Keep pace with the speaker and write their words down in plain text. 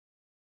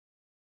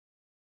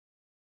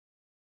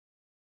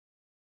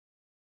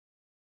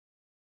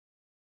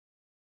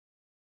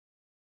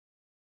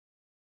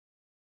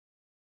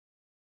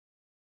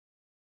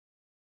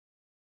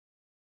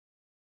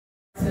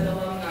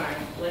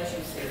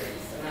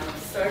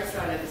so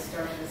excited to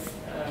start this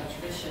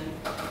tradition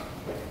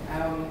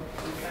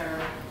with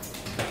our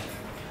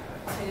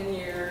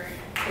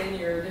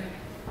tenured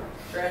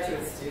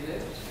graduate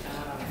student,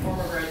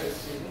 former graduate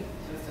student,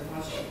 Justin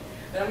Hodgson.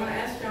 But I'm going to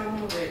ask John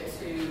Holwick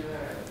to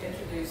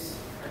introduce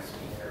our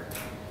speaker.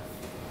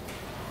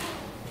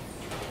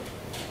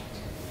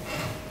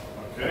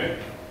 Okay.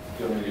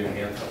 Do you want me to do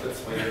hand puppets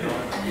while you're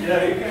going?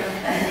 Yeah, you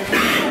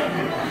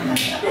can.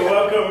 So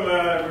welcome,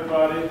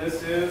 everybody.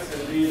 This is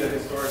indeed a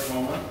historic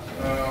moment.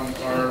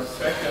 Our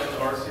second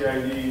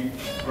RCID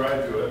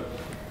graduate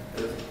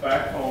is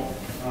back home,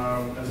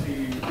 as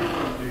he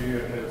frequently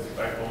is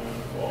back home in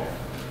the fall.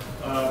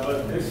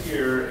 But this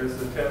year is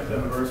the 10th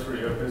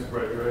anniversary of his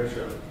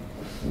graduation.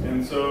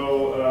 And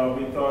so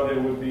we thought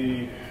it would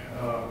be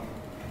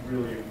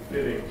really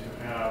fitting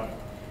to have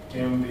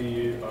him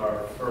be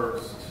our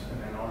first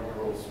and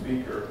inaugural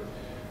speaker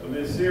of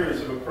this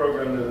series of a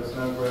program that has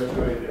now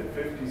graduated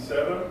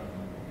 57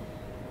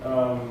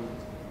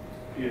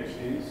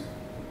 PhDs,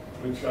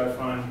 which I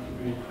find to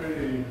be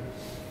pretty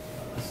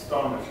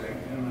astonishing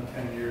in the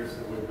 10 years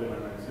that we've been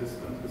in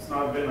existence. It's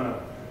not been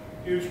a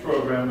huge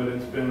program, but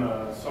it's been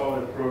a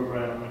solid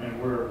program,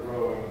 and we're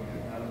growing.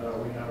 And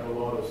we have a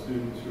lot of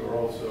students who are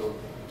also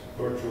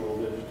virtual,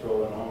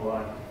 digital, and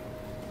online.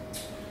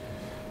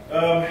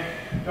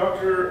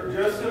 Dr.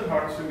 Justin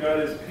Hodgson got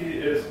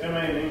his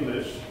MA in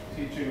English,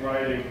 teaching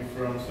writing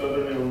from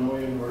Southern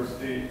Illinois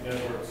University,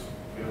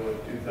 Edwardsville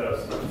in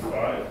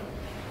 2005.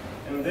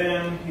 And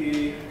then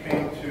he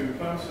came to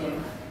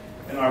Clemson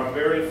in our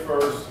very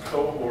first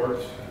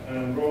cohort and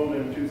enrolled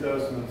in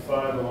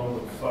 2005 along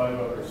with 5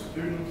 other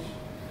students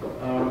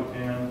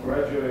and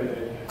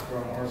graduated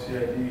from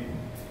RCID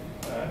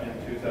in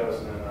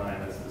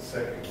 2009 as the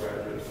second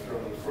graduate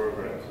from the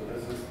program. So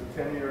this is the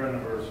 10-year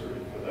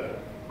anniversary for that.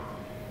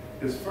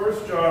 His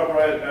first job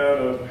right out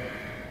of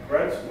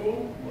grad school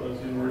was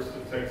University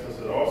of Texas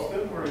at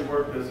Austin, where he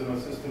worked as an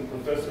assistant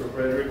professor of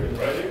rhetoric and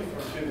writing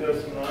from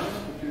 2009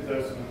 to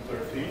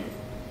 2013.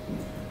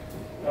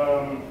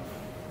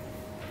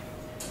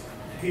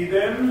 He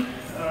then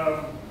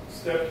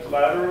stepped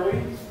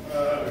laterally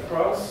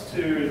across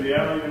to the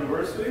Alumni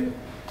University,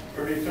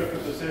 where he took a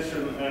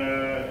position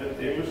at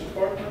the English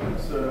department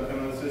as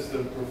an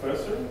assistant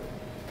professor.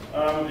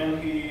 And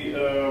he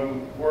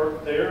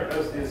worked there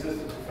as the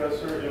assistant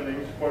professor in the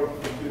English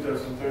department from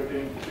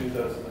 2013 to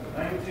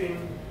 2019,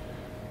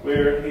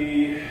 where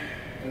he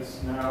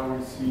has now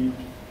received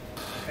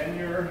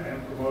tenure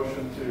and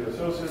promotion to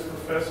associate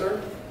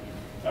professor.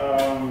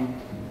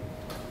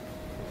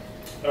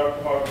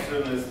 Dr.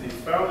 Hodgson is the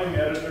founding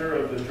editor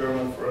of the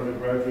Journal for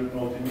Undergraduate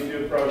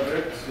Multimedia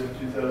Projects in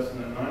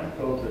 2009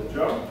 called The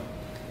Jump.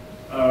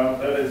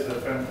 That is a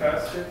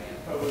fantastic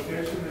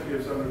publication that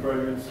gives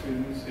undergraduate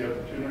students the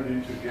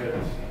opportunity to get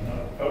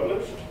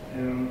published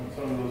in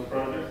some of those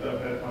projects.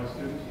 I've had my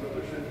students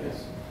publish in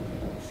his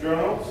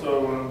journal,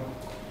 so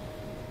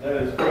that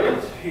is great.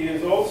 He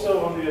is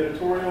also on the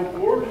editorial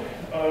board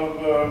of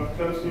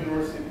Clemson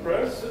University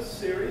Press's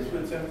series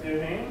with Cynthia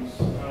Haynes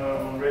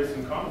on race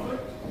and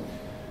conflict,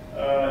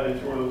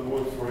 editorial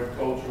board for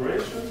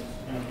enculturation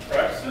and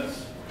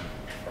praxis.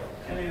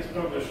 And he has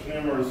published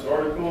numerous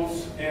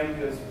articles, and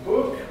his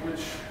book,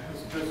 which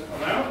has just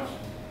come out,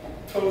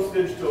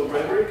 Post-Digital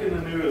Rhetoric in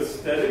the New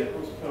Aesthetic,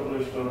 was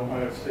published on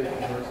Ohio State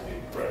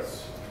University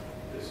Press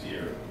this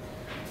year.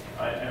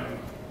 I am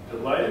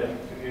delighted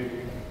to give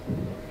you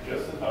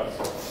Justin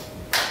Hodgson.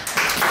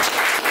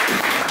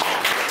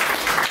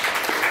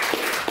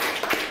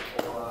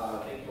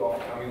 Well, thank you all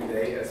for coming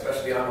today,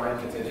 especially online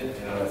contingent.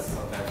 You know, it's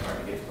sometimes hard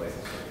to get to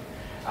places.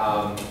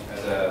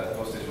 As a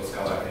post-digital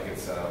scholar, I think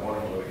it's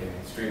wonderful that we can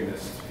stream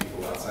this to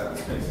people outside of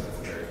the space. So that's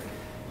a very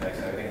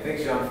exciting thing.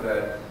 Thanks, John, for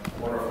that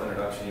wonderful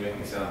introduction. You make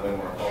me sound way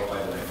more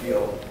qualified than I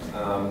feel.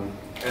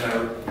 And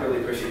I really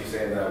appreciate you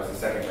saying that I was the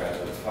second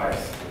graduate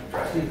twice.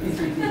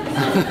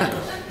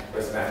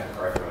 Where's Matt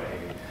McCarthy when I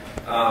hate you?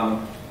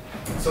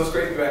 So it's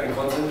great to be back in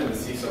Clemson and to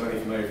see so many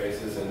familiar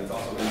faces, and it's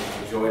also been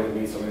a joy to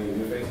meet so many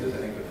new faces. I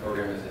think the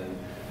program is in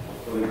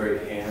really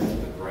great hands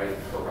with a bright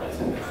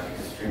horizon, and I'm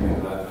extremely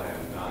glad that I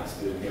am not a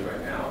student here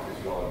right now,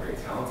 because you all are very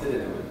talented,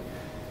 and it would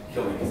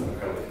kill me because I'm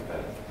incredibly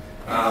competitive.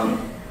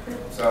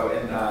 So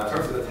in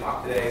terms of the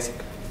talk today,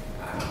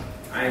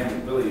 I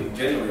am really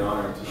genuinely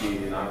honored to be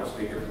the inaugural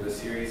speaker for this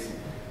series.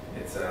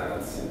 It's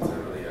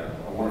really a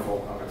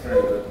wonderful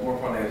opportunity, but more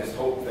importantly, I just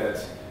hope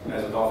that,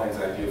 as with all things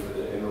I do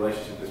in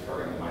relationship to this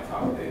program, that my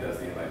talk today does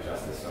the invite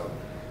justice, so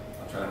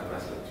I'll try not to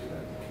mess it up too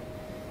bad.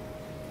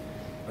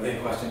 Are there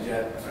any questions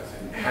yet?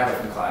 I have it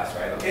from class,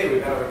 right? Okay,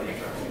 we've had everything.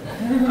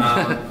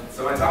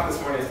 So my talk this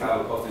morning is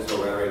titled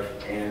Post-Digital Rhetoric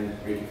and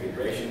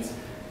Reconfigurations.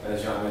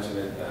 As John mentioned,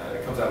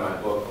 it comes out of my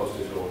book,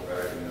 Post-Digital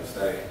Rhetoric and New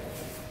Aesthetic,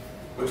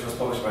 which was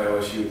published by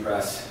OSU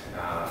Press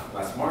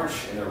last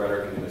March in their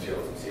Rhetoric and New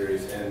Materialism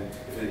series. And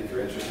if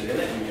you're interested in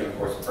it, you can, of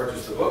course,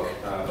 purchase the book.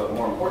 But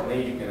more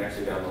importantly, you can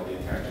actually download the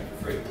entire thing for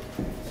free.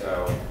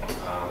 So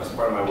as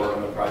part of my work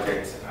on the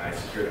project, I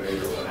secured a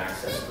major open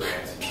access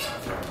grant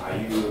from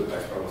IU, the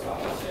Vice Provost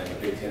Office, and the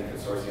Big Ten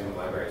Consortium of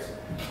Libraries.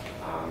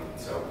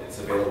 So it's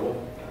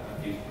available.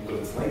 If you can go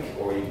to this link,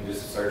 or you can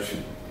just search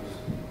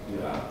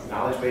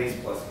knowledge base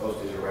plus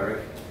post-digital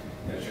rhetoric,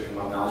 and it should come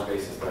up. Knowledge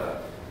base is the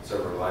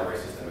server library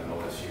system in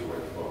OSU where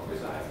the book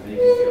resides. And then you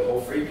can get a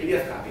whole free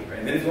PDF copy, right?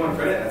 And then if you want to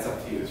print it, that's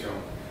up to you. It's your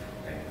own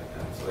thing.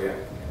 So yeah,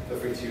 feel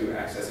free to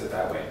access it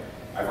that way.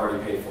 I've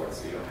already paid for it,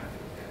 so you don't have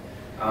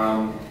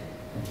to.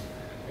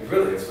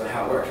 Really, it's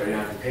how it works, right? You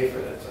don't have to pay for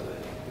it. So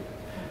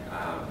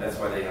that's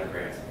why they have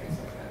grants and things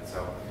like that.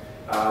 So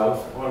I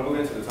want to move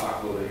into the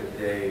talk a little bit here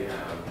today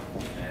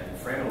and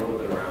frame a little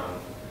bit around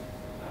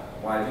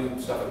why I do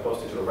stuff like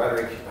post-digital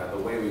rhetoric. The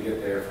way we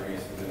get there for me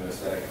is through the new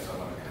aesthetic, so I'm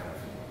going to kind of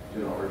do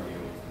an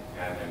overview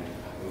and then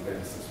move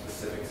into some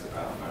specifics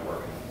about my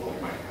work and what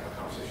we might have a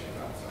conversation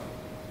about.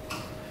 So,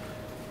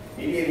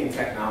 mediating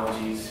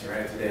technologies,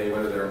 right, today,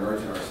 whether they're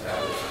emergent or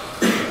established,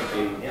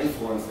 they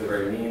influence the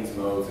very means,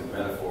 modes, and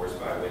metaphors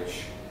by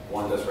which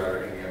one does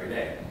rhetoric in the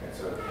everyday. And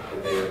so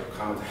they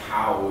come to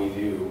how we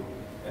do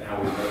and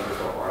how we make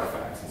historical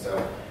artifacts. And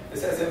so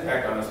this has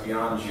impact on us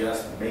beyond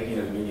just making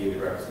of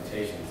mediated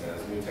representations,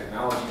 as new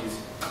technologies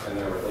and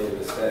their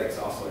related aesthetics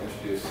also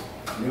introduce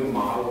new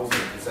models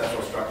and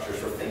conceptual structures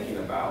for thinking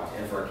about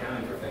and for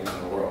accounting for things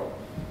in the world.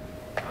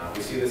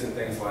 We see this in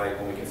things like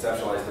when we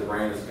conceptualize the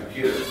brain as a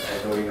computer,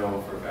 as though we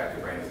know for a fact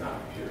the brain is not a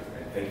computer,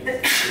 and thinking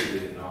is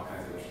distributed in all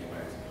kinds of interesting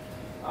ways.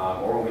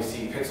 Or when we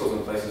see pixels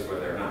in places where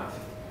they're not.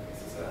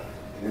 This is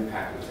an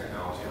impact of the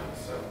technology on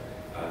us. So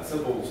the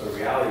simple sort of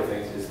reality of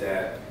things is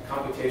that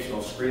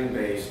computational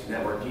screen-based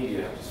network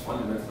media has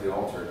fundamentally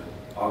altered,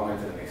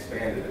 augmented, and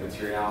expanded the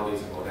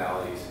materialities and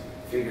modalities,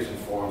 figures and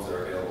forms that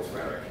are available to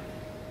rhetoric.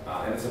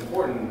 And it's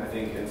important, I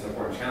think, and it's an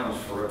important challenge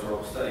for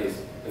rhetorical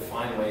studies to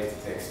find ways to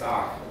take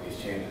stock of these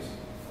changes.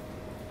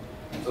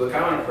 So the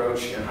common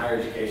approach in higher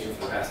education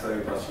for the past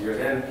 30+ years,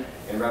 and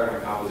in rhetoric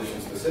and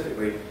composition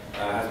specifically,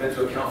 has been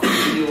to account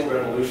for medial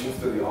revolutions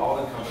through the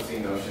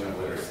all-encompassing notion of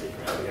literacy.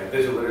 Right? We have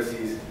digital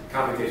literacies,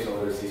 computational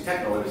literacies,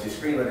 techno literacies,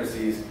 screen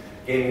literacies,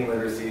 gaming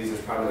literacies,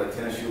 there's probably like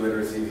tennis shoe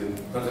literacies and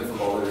Clemson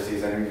football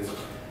literacies. I mean,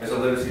 there's a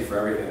literacy for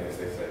everything, as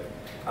they say.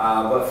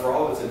 But for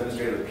all of its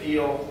administrative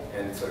appeal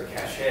and sort of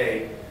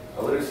cachet,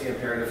 a literacy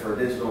imperative for a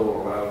digital,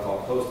 or what I would call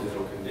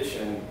post-digital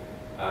condition,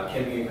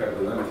 can be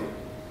incredibly limited.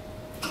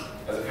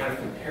 As a kind of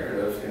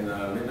comparative, in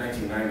the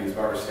mid-1990s,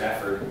 Barbara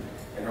Stafford,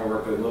 in her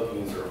work Good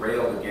Looking, sort of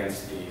railed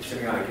against the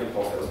semiotic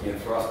impulse that was being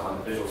thrust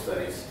onto visual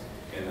studies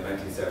in the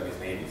 1970s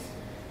and 80s.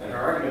 And her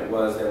argument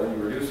was that when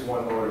you reduce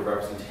one mode of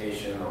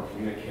representation or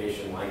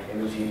communication, like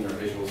imaging or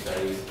visual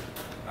studies,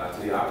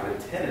 to the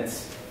operative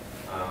tenets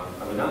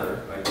of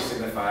another, like the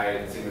signified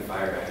and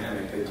signifier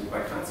dynamic, that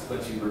by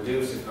consequence you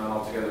reduce, if not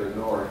altogether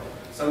ignore,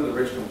 some of the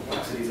rich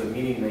complexities of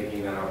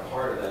meaning-making that are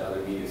part of that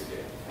other media scape.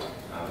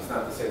 It's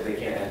not to say that they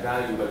can't add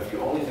value, but if you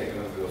only think of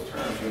them through those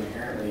terms, you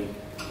inherently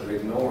sort of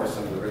ignore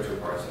some of the richer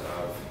parts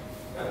of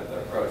that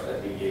approach,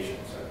 that mediation.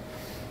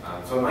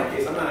 So in my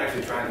case, I'm not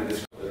actually trying to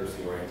discredit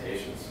literacy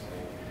orientations.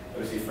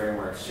 Literacy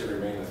frameworks should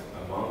remain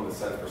among the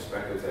set of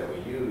perspectives that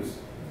we use,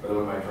 or that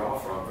we might draw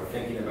from for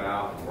thinking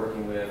about and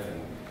working with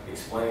and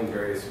explaining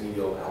various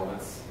medial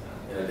elements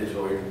in a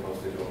digital or even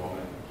post-digital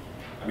moment.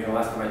 I mean, the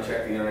last time I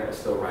checked, the internet was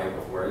still ripe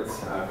with words.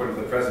 According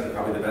to the president,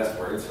 probably the best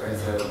words, right?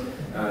 So,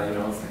 you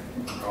know,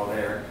 they're all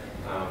there.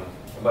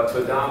 But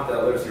to adopt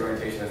literacy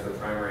orientation as the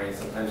primary and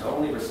sometimes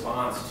only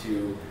response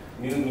to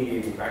new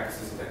mediating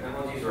practices and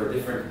technologies, or the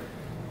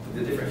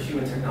different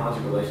human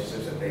technology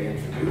relationships that they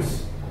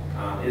introduce,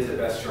 is at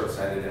best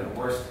short-sighted, and at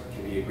worst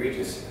can be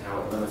egregious in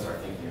how it limits our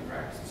thinking and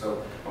practice.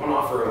 So I want to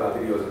offer a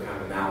video as a kind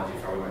of analogy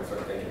for how we might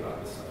start thinking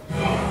about this stuff.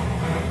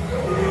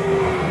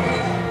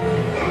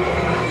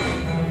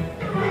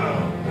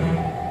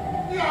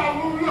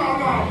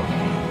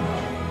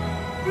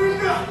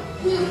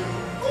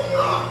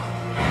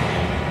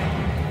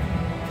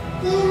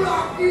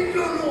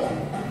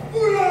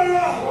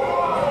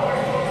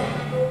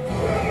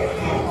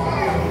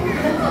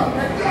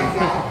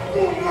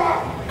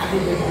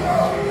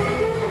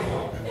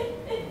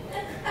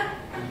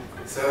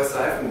 So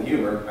aside from the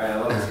humor, I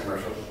love this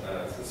commercial.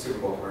 It's a Super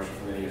Bowl commercial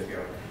from many years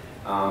ago.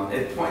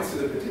 It points to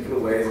the particular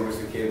ways in which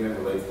the caveman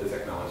relates to the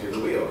technology of the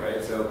wheel,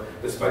 right? So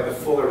despite the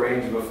fuller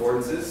range of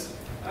affordances,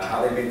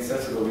 how they made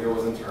sense of the wheel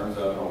was in terms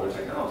of an older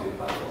technology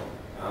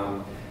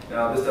platform.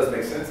 Now this does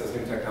make sense as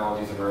new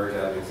technologies emerge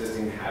out of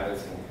existing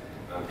habits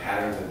and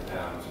patterns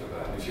and sort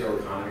of material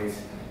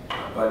economies.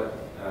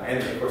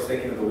 And of course,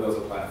 thinking of the wheel as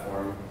a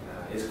platform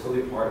is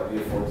clearly part of the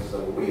affordances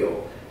of the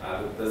wheel.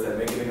 Does that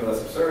make it any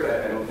less absurd?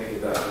 I don't think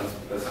it does.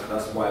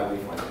 That's why we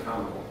find it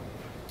comical.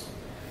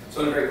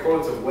 So in a very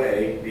correlative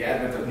way, the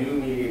advent of new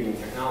mediating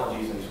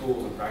technologies and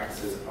tools and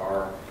practices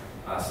are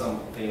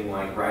something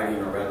like writing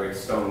or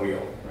rhetoric's stone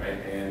wheel, right?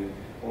 And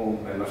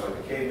much like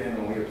the caveman,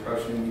 when we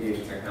approach new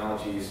mediating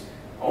technologies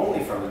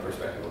only from the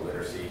perspective of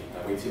literacy,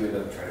 we too end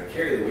up trying to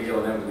carry the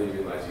wheel and inevitably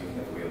realizing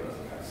that the wheel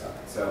doesn't kind of suck.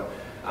 So,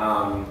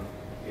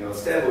 you know,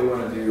 instead what we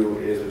want to do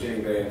is what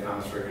Jenny Bay and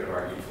Thomas Richter have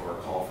argued for,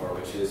 call for,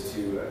 which is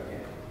to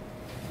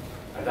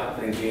adopt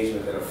an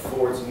engagement that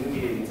affords new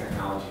mediating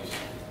technologies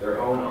their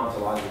own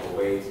ontological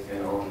weight and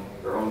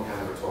their own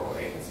kind of rhetorical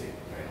agency.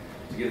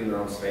 Right? to give them their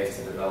own space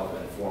to develop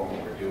and inform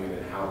what we're doing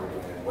and how we're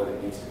doing it and what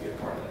it needs to be a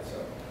part of it.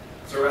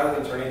 So rather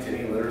than turning to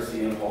any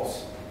literacy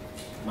impulse,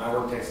 my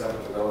work takes up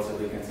with a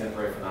relatively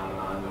contemporary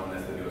phenomenon known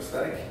as the new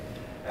aesthetic,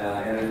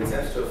 and it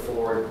attempts to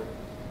afford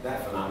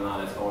that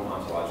phenomenon its own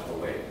ontological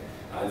weight.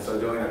 And so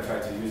doing, I've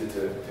tried to use it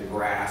to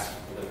grasp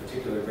the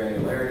particular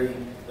granularity,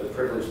 the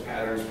privileged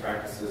patterns,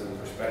 practices, and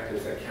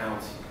perspectives that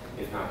count,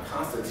 if not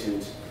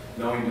constitute,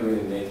 knowing, doing,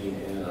 and making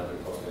in and of the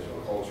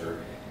post-digital culture.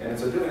 And in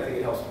so doing, I think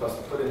it helps us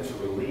to put into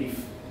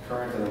relief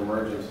current and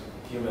emergent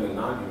human and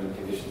non-human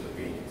conditions of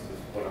being. This is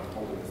what I'm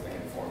hoping this thing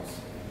informs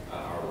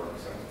our work.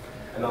 So,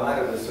 and the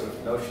light of this sort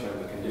of notion of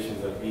the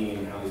conditions of being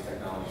and how these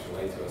technologies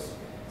relate to us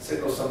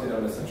signals something of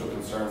an essential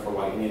concern for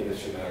why any of this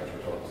should matter to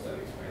rhetorical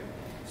studies, right?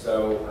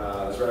 So,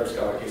 as rhetoric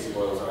scholar Casey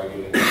Boyles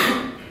argued in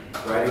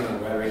Writing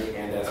on Rhetoric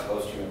and as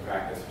Post-Human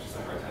Practice, which is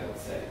a hard title to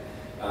say,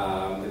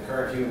 the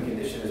current human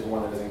condition is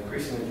one that is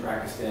increasingly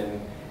practiced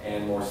in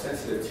and more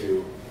sensitive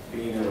to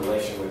being in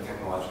relation with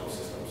technological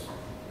systems.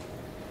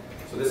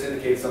 So this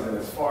indicates something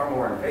that's far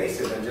more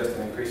invasive than just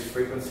an increased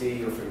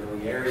frequency or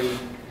familiarity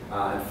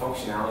and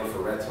functionality for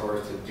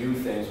rhetors to do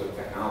things with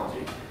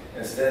technology.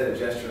 Instead, it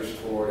gestures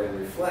toward and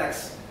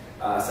reflects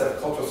a set of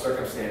cultural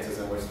circumstances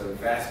in which the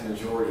vast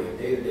majority of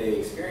day-to-day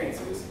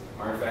experiences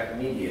are in fact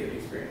mediated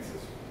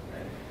experiences.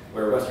 Right?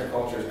 Where Western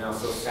culture is now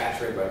so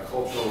saturated by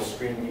cultural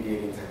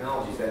screen-mediating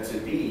technologies that to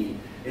be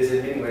is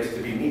in many ways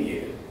to be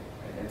mediated.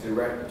 And to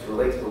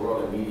relate to the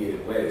world in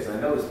mediated ways. And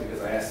I know this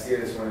because I asked Steer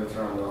this morning to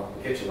turn on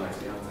the kitchen lights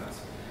beyond us.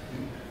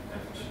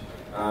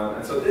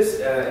 And so this,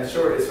 in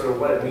short, is sort of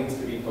what it means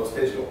to be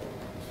post-digital.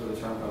 That's where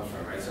the term comes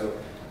from, right? So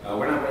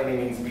we're not by any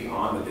means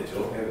beyond the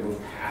digital. We have to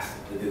move past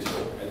the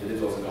digital. And the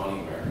digital isn't gone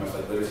anywhere, much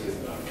like literacy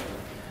isn't gone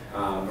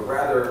anywhere. But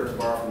rather, to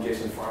borrow from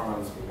Jason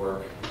Farman's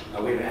work,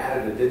 we've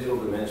added a digital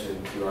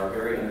dimension to our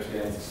very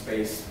understanding of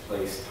space,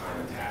 place, time,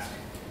 and task.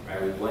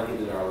 Right? We've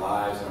blended our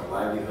lives and our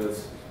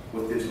livelihoods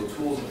with digital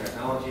tools and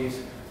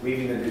technologies,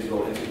 weaving the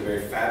digital into the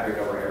very fabric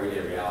of our everyday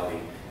reality,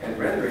 and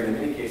rendering, in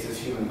many cases,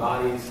 human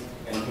bodies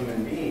and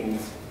human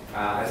beings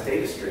as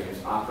data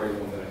streams operating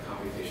within a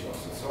computational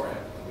sensorium.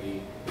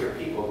 We are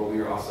people, but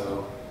we are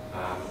also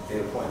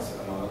data points,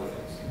 among other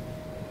things.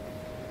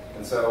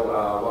 And so,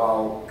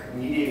 while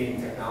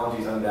mediating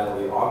technologies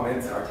undoubtedly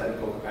augment our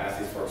technical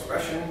capacities for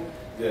expression,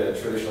 the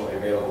traditional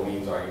available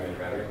means argument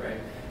rhetoric, right?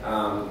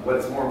 What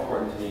is more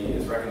important to me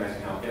is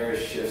recognizing how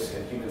various shifts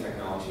in human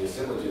technology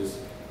assemblages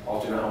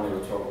alter not only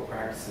rhetorical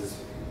practices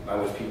by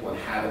which people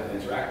inhabit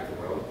and interact with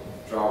the world,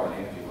 draw or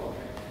name if you will,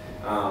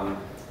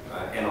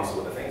 and also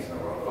with the things in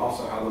the world, but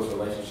also how those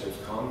relationships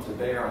come to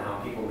bear on how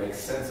people make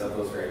sense of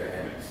those very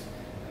dynamics.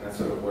 And that's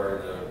sort of where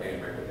the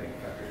band breaker thing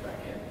factors back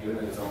in,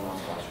 giving it its own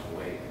ontological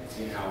weight, and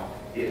seeing how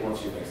it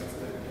wants you to make sense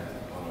of it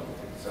on other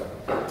things. So,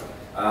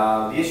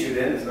 the issue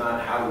then is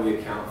not how do we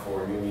account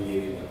for new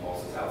mediating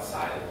impulses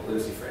outside of the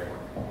literacy framework,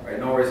 right?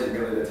 Nor is it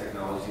merely that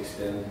technologies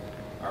extend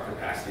our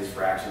capacities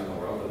for action in the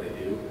world, though they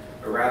do,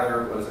 but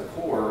rather what is a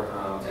core,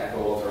 to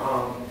echo Walter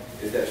Ong,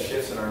 is that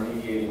shifts in our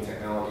mediating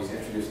technologies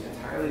introduce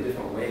entirely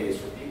different ways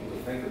for people to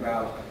think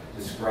about,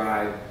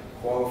 describe,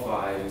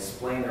 qualify, and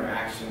explain their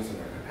actions and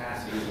their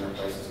capacities and their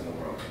places in the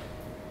world.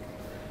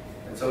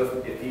 And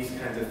so if these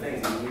kinds of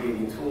things, these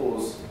mediating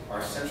tools,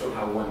 are central to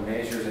how one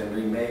measures and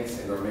remakes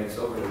and or makes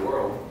over the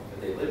world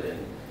that they live in,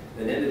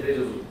 then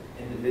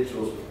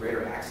individuals with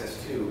greater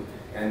access to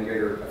and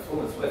greater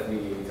affluence with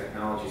mediating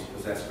technologies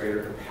possess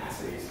greater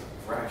capacities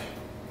for action.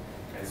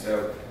 And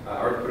so,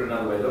 or to put it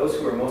another way, those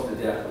who are most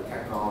adept with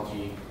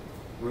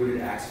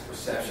technology-rooted acts of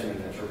perception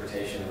and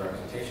interpretation and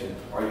representation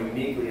are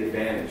uniquely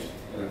advantaged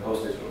in a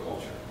post-digital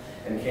culture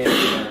and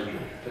can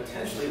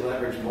potentially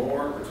leverage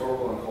more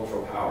rhetorical and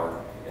cultural power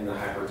in the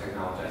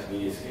hyper-technologized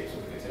mediascapes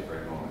of the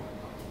contemporary moment.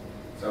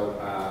 So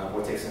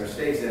what takes center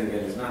stage then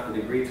again is not the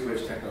degree to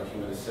which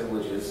techno-human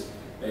assemblages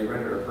may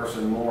render a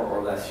person more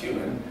or less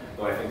human,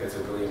 though I think that's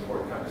a really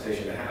important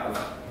conversation to have,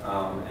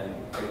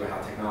 and think about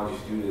how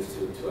technologies do this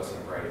to us in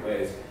a variety of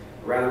ways.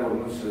 Rather, what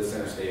moves to the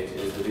center stage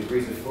is the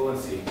degrees of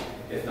fluency,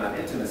 if not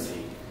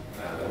intimacy,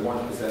 that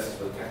one possesses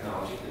with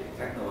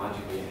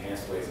technologically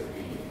enhanced ways of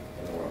being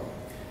in the world,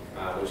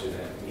 which is,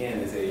 again,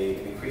 is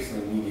an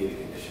increasingly mediated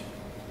condition.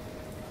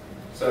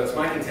 So it's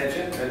my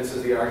contention, and this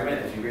is the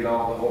argument, if you read the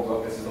whole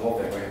book, this is the whole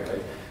thing right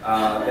here,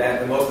 right? That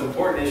the most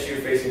important issue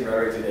facing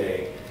rhetoric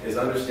today is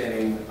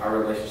understanding our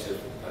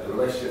relationships, the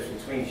relationships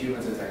between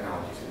humans and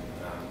technologies.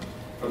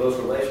 For those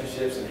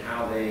relationships and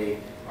how they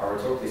are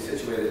rhetorically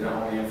situated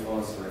not only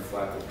influence and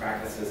reflect the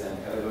practices and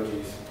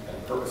pedagogies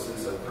and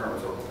purposes of current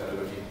rhetorical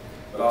pedagogy,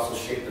 but also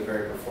shape the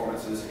very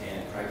performances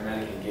and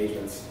pragmatic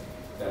engagements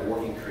that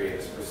working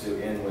creatives pursue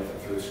in, with,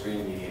 and through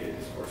screen-mediated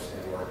discourse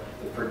and or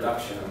the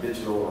production of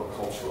digital or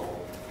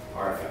cultural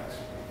artifacts.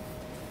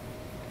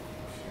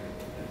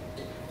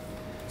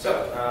 So,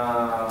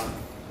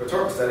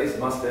 rhetorical studies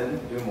must then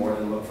do more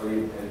than look for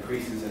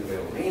increases in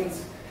available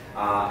means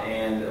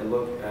and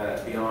look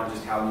beyond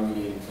just how new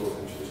mediating tools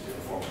introduce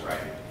different forms of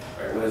writing.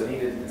 Right? What is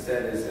needed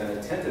instead is an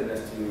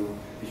attentiveness to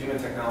the human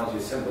technology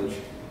assemblage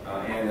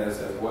and as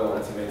Boyle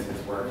intimates in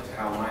his work, to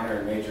how minor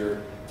and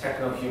major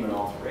techno-human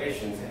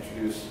alterations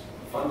introduce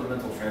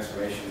fundamental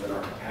transformations in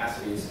our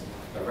capacities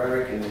of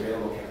rhetoric and the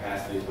available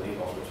capacities, what he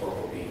calls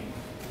rhetorical being,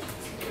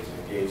 to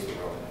engage the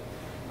world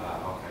in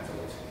all kinds of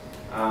ways.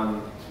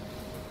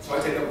 So I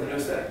take up the new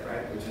aesthetic,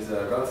 right, which is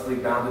a relatively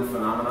bounded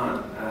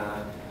phenomenon.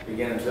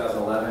 Began in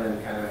 2011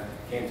 and kind of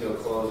came to a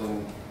close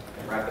and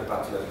wrapped up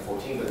about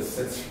 2014, but it's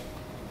since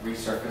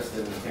resurfaced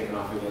and taken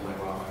off again like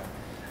wildfire.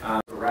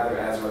 But rather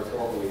as a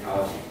rhetorical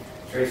ecology,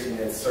 tracing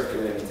its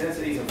circulating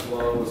intensities and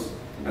flows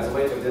as a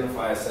way to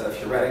identify a set of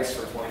heuretics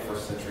for 21st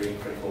century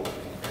critical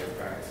and creative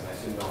practice. And I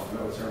assume you all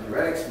know the term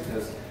heuretics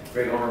because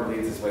Greg Ormer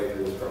leads his way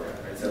through this program,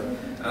 right? So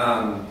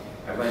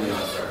I blame you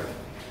on starting.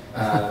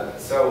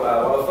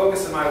 While the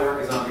focus of my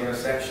work is on the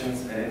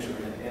intersections and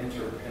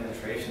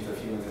interpenetrations of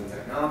humans and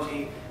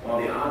technology, while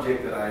the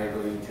object that I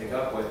really take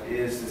up with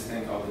is this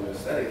thing called the new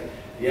aesthetic,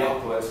 the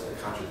outputs, the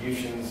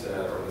contributions,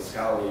 or the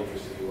scholarly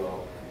interest, if you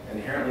will,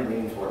 inherently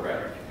lean toward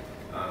rhetoric,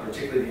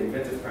 particularly the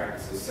inventive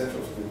practices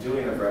central to the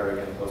doing of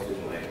rhetoric in the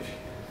post-digital age.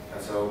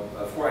 And so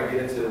before I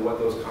get into what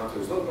those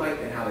contours look like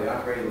and how they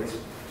operate, at least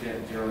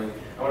generally,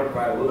 I want to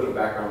provide a little bit of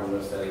background on the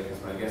new aesthetic, because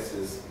my guess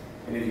is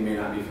many of you may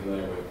not be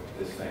familiar with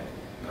this thing.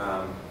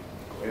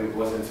 It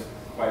wasn't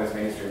quite as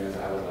mainstream as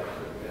I would like to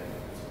have been.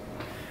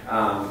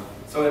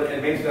 So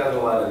in May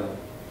 2011,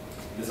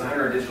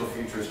 designer and digital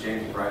futurist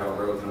James Bridle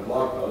wrote in a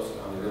blog post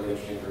on the Really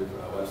Interesting Group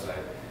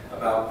website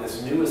about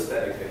this new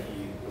aesthetic that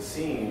he was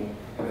seeing,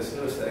 and this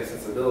new aesthetic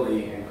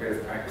sensibility and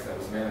creative practice that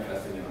was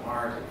manifesting in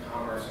art and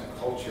commerce and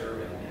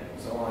culture and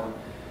so on.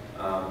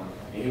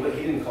 He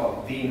didn't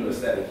call it the new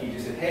aesthetic. He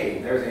just said, hey,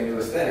 there's a new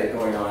aesthetic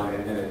going on,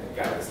 and then it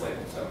got this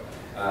label. So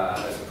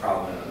that's a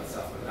problem in and of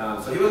itself.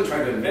 So he wasn't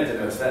trying to invent a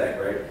new aesthetic,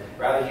 right?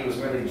 Rather, he was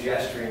merely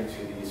gesturing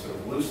to these sort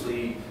of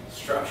loosely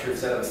structured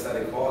set of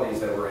aesthetic qualities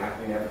that were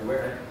happening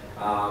everywhere,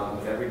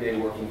 with everyday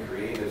working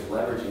creatives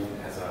leveraging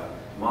as a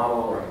model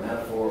or a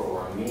metaphor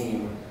or a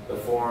meme the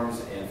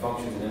forms and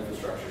functions and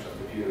infrastructures of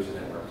computers and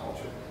network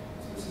culture. So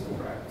this is the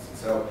practice. And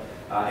so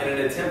in an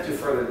attempt to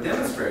further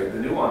demonstrate the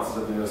nuances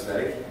of the new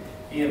aesthetic,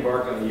 he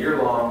embarked on a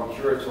year-long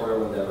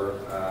curatorial endeavor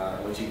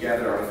in which he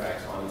gathered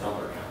artifacts on a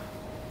Tumblr account.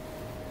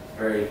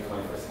 Very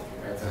 21st century,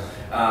 right? So,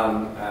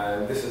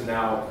 this is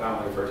now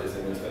commonly referred to as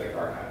the New Aesthetic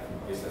Archive.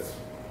 At least that's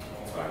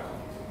what I call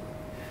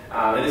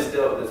it.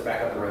 It's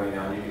back up and running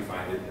now, and you can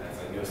find it as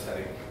a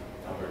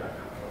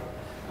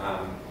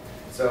newaesthetictumblr.com.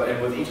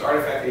 And with each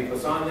artifact that he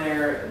puts on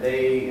there,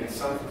 they, in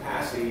some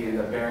capacity, end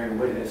up bearing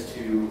witness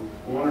to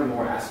one or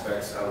more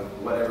aspects of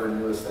whatever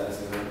new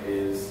aestheticism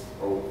is,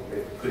 or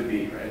it could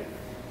be, right?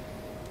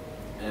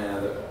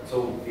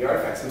 So the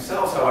artifacts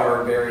themselves,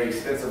 however, vary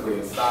extensively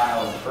in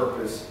style and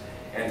purpose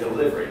and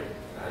delivery,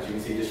 as you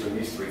can see just from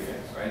these three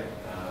things, right?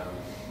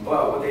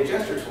 But what they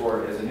gesture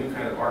toward is a new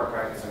kind of art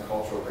practice and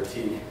cultural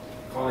critique,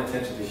 calling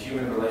attention to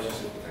human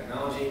relationships with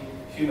technology,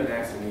 human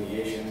acts of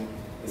mediation,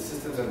 the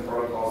systems and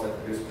protocols that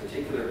produce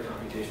particular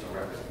computational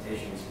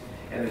representations,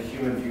 and the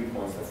human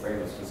viewpoints that frame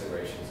those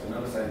considerations. And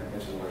notice I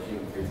mentioned the word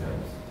human 3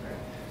 times. Right?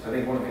 So I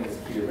think one of the things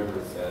that's key to remember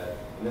is that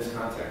in this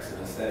context, in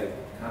an aesthetic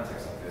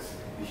context like this,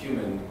 the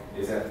human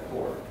is at the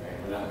core. Right?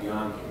 We're not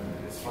beyond human.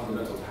 It's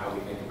fundamental to how we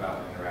think about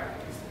and interact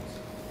with these things.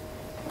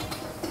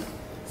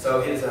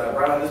 So he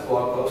brought out this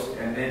blog post,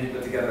 and then he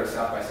put together a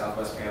South by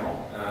Southwest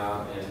panel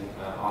in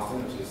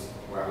Austin, which is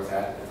where I was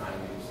at the time he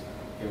was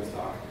giving his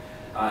talk.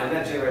 And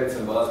that generated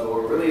some buzz, but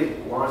what really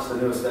launched the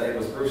new aesthetic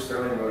was Bruce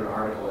Sterling wrote an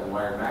article in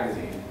Wired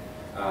magazine,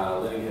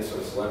 lending his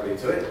sort of celebrity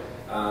to it.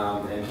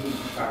 And he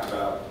talked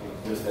about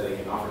new aesthetic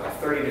and offered like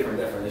 30 different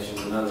definitions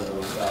and none of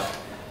those stuff.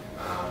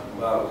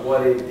 But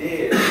what it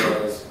did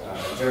was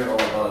generate a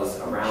lot of buzz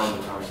around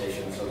the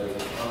conversation. So there's a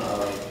ton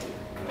of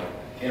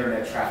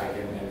internet traffic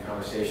and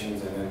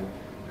conversations, and then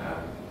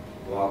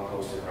blog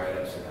posts and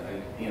write-ups, and I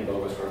think Ian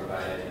Bogus wrote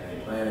about it in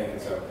the Atlantic.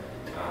 And so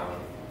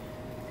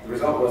the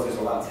result was there's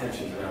a lot of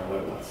tension around what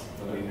it was.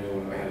 Nobody knew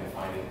when they had to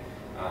find it.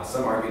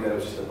 Some argued that it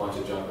was just a bunch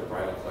of junk that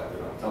Bridle collected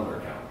on a Tumblr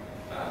account.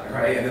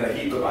 Right? And then a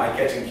heap of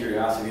eye-catching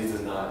curiosities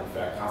does not, in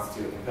fact,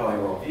 constitute a compelling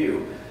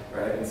worldview.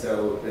 Right? And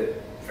so,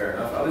 fair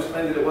enough. Others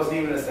claimed that it wasn't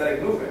even an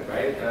aesthetic movement.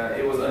 Right?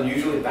 It was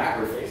unusually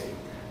backward-facing.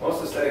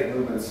 Most aesthetic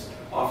movements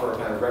offer a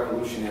kind of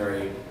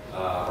revolutionary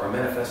or a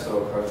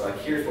manifesto approach, like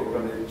here's what we're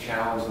going to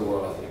challenge the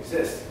world as it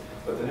exists.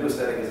 But the new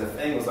aesthetic as a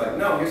thing was like,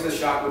 no, here's the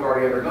shock we've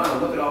already undergone.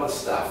 Look at all this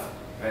stuff.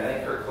 Right? I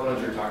think Kurt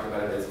Cloninger talked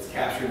about it as it's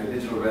capturing the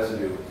digital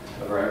residue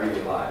of our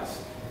everyday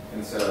lives.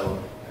 And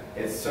so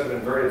it's sort of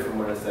inverted from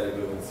what an aesthetic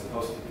movement is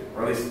supposed to do,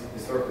 or at least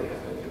historically has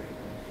been doing.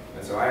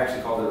 And so I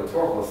actually called it a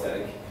rhetorical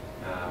aesthetic,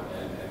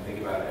 and think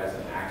about it as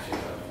an action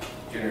of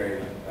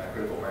generating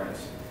critical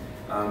awareness.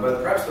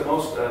 But perhaps the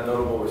most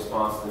notable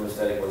response to the new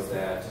aesthetic was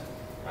that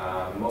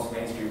most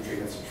mainstream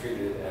treatments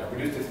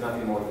reduced it to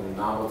nothing more than the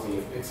novelty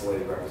of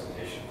pixelated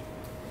representation.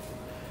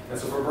 And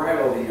so for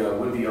Bridle, the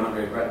would-be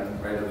Andre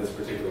Breton, right, of this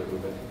particular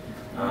movement,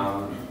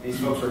 these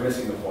folks were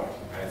missing the point.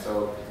 Right?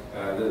 So,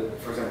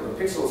 for example,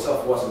 the pixel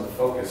itself wasn't the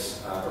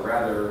focus, but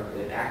rather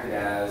it acted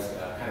as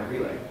a kind of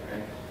relay,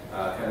 right?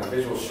 Kind of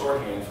visual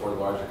shorthand toward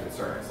larger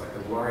concerns, like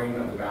the blurring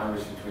of the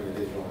boundaries between the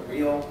digital and the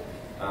real,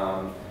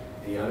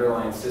 the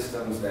underlying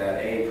systems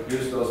that A,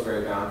 produce those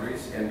very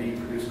boundaries, and B,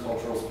 produce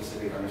cultural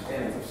specific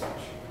understandings of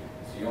such.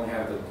 So you only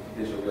have the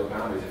digital real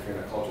boundaries if you're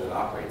in a culture that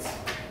operates,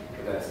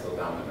 but that's still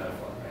dominant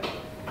metaphor, right?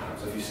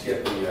 So if you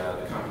skip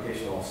the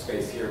computational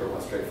space here, but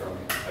went straight from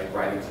like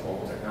writing to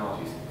mobile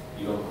technologies,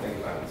 you don't think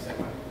about it the same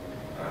way.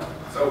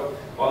 So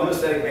while New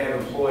Aesthetic may have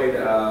employed,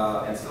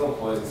 and still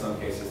employs in some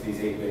cases, these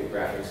 8-bit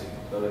graphics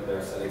and build their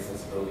aesthetic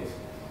sensibilities,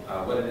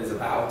 what it is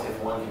about, if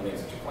one can make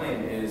such a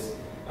claim, is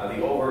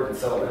the overt and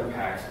subtle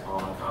impact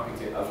of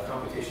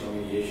computational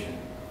mediation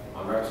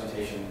on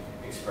representation,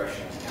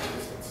 expression, and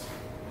existence.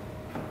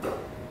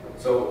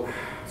 So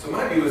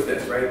my view is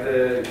this, right?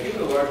 Given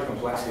the larger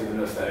complexity of the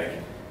New Aesthetic,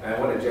 and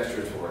what it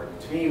gestured toward,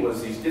 to me,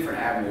 was these different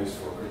avenues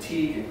for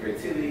critique and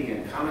creativity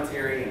and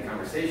commentary and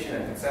conversation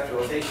and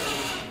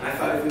conceptualization. And I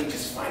thought if we could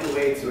just find a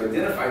way to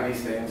identify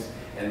these things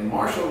and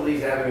marshal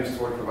these avenues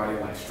toward providing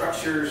like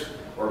structures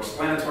or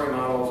explanatory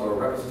models or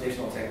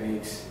representational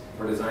techniques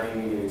for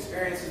designing media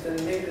experiences, then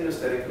maybe the New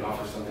Aesthetic could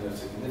offer something of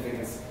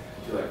significance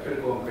to like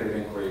critical and creative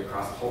inquiry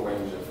across a whole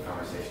range of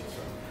conversations,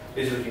 from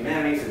digital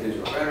humanities to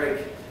digital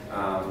rhetoric. We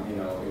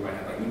might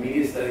have like new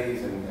media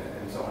studies and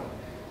so on.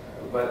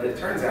 But it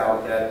turns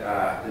out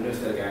that the New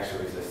Aesthetic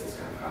actually resists this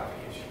kind of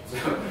codification. So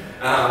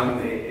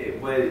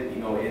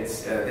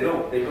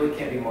they really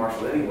can't be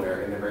marshaled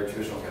anywhere in a very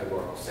traditional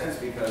categorical sense,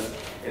 because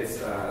it's,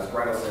 as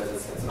Bridle says,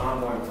 it's an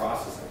ongoing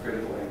process of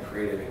critical and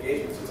creative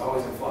engagement. So it's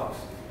always in flux.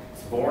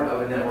 It's born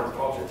of a network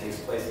culture. It takes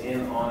place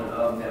in, on, and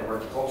of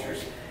network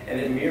cultures, and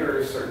it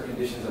mirrors certain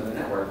conditions of the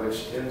network,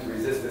 which tend to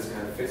resist this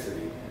kind of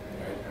fixity.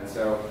 Right? And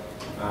so,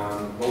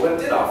 what it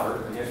did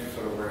offer, and here's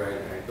sort of where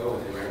I go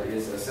with it, right,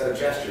 is a set of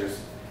gestures.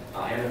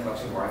 And a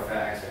collection of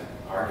artifacts and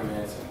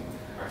arguments and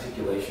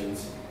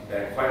articulations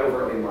that quite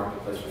overtly mark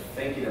the place for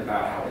thinking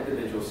about how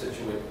individuals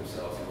situate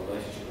themselves in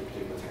relationship with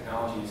particular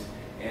technologies,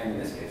 and in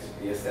this case,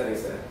 the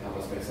aesthetics that help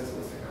us make sense of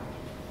this technology.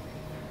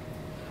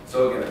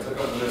 So again, I took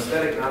up the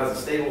aesthetic not as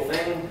a stable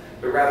thing,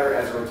 but rather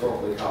as a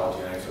rhetorical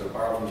ecology. And I sort of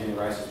borrowed from Jeannie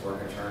Rice's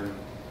work and turned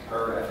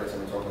her efforts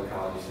in rhetorical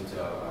ecologies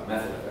into a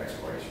method of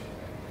exploration.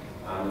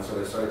 And so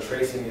I started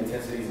tracing the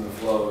intensities and the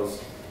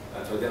flows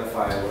to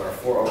identify what are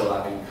 4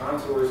 overlapping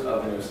contours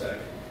of the New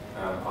Aesthetic,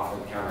 often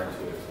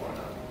counterintuitive to one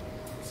another.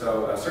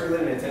 So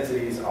circulating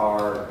intensities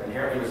are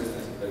inherently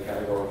resistant to the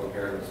categorical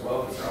imperative as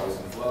well, because they're always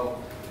in flow.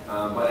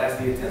 But as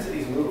the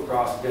intensities move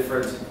across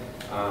different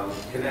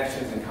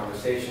connections and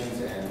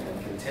conversations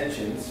and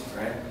contentions,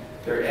 right,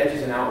 their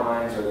edges and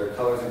outlines or their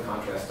colors and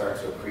contrasts start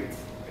to accrete.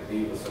 They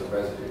leave a sort of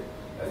residue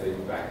as they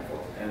move back and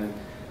forth.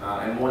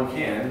 And one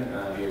can,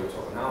 via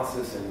rhetorical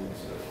analysis and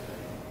sort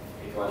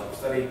of ecological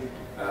study,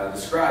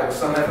 describe with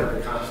some effort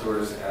the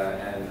contours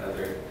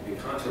the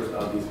contours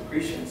of these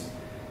accretions,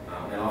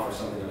 and offer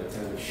something of a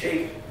tentative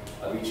shape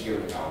of each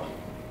given ecology.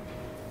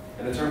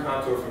 And the term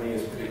contour for me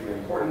is particularly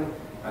important.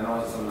 I know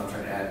it's something I'm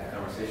trying to add to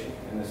conversation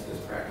in this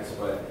practice,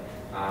 but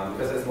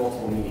because it has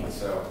multiple meanings.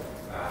 So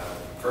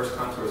first,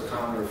 contour is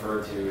commonly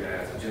referred to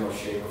as a general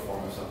shape or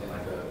form of something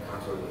like the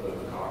contour of the hood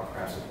of the car,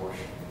 perhaps a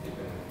Porsche.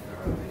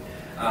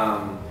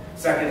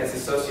 Second, it's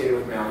associated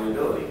with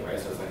malleability, right?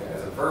 So it's like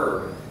as a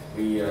verb,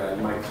 you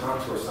might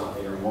contour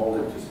something or mold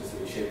it to a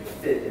specific shape to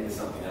fit into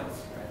something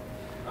else.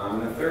 Right?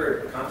 And the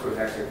third, contour is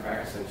actually a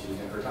practice that's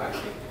used in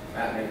cartography.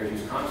 Map makers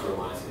use contour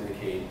lines to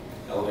indicate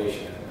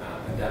elevation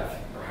and depth,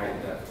 or height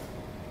and depth.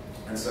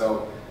 And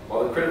so,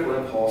 while the critical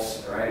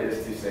impulse, right,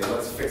 is to say,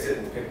 let's fix it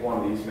and pick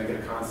one of these, make it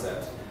a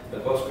concept, the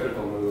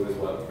post-critical move is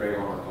what Greg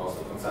Armour calls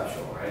the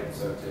conceptual, right?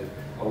 So to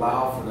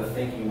allow for the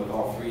thinking with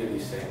all 3 of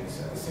these things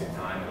at the same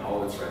time, and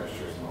all of its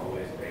registers and all the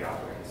ways that they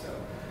operate. So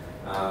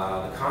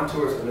the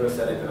contours of the New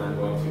Aesthetic that I'm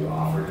going to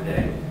offer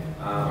today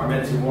are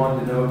meant to,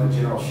 1, denote the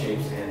general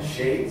shapes and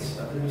shades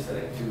of the New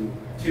Aesthetic,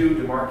 2,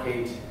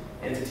 demarcate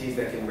entities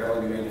that can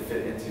readily be made to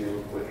fit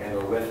into and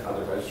or with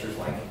other registers,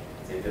 like,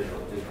 say, digital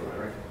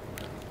rhetoric.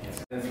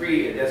 And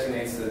 3, it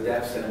designates the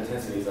depths and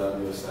intensities of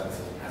New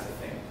Aestheticism as a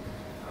thing.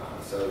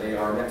 So they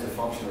are meant to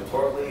function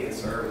rhetorically and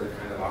serve as a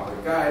kind of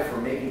operative guide for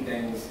making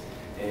things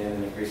in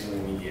an increasingly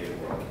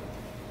mediated world.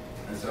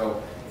 And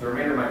so, the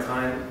remainder of my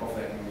time,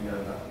 hopefully I can be done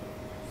in about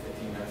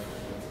 15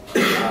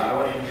 minutes. I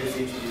want to introduce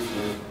each of these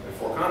to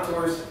 4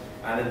 contours,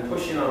 and then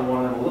push in on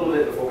one of them a little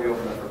bit before we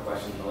open up for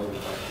questions. And I'll leave the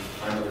questions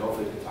finally,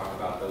 hopefully, to talk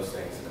about those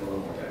things in a little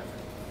more depth.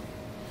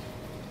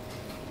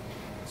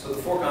 So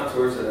the 4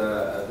 contours,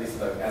 at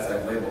least as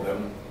I've labeled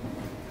them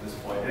at this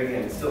point, and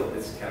again, it's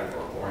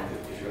categorical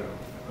oriented because you're going to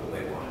put a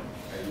label on it.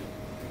 Right?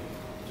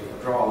 To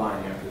draw a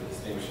line, you have to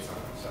distinguish it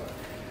somehow. So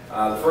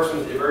the first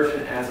one is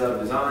eversion as of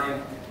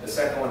design. The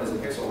second one is a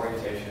pixel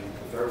orientation.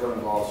 The third one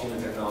involves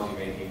human technology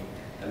making.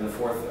 And the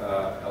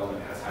 4th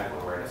element has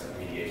hyper-awareness and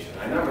mediation.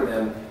 I number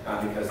them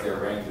not because they're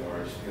ranked in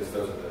order, just because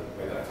those are the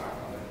way that I talk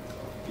about them.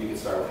 So you can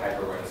start with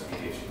hyper-awareness and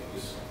mediation.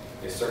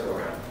 They circle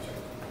around each other.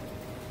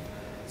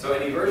 So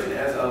an eversion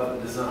as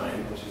of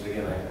design, which is,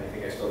 again, I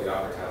think I stole the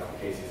author title from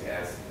Casey's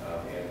as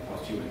in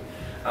post-human.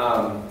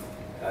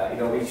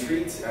 We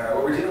treat,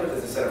 what we're dealing with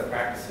is a set of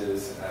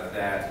practices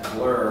that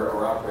blur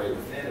or operate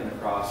within and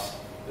across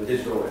the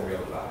digital and real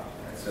divide.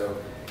 Right? So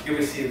here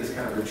we see this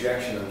kind of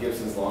rejection of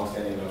Gibson's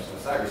long-standing notion of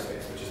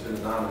cyberspace, which has been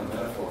the dominant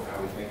metaphor of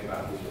how we think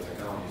about digital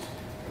technologies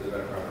for the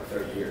better part of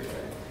 30 years,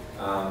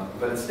 right?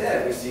 But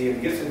instead, we see,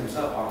 and Gibson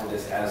himself offered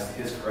this as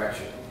his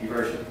correction,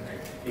 eversion. Right?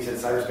 He said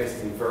cyberspace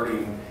is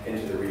inverting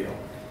into the real.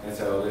 And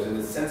so there's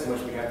a sense in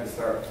which we have to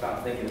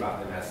stop thinking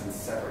about them as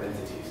separate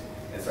entities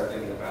and start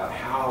thinking about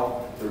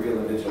how the real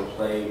and digital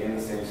play in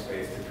the same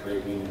space to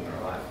create meaning in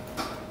our life.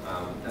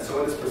 And so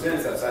what this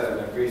presents outside of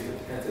an increased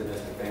attentiveness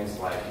to things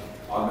like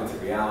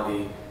augmented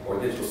reality or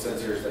digital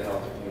sensors that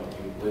help you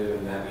live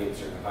and navigate a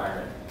certain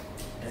environment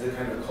is a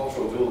kind of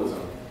cultural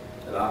dualism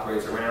that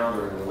operates around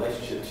or in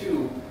relationship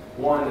to,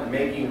 one,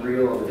 making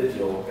real of the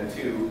digital, and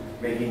two,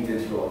 making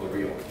digital of the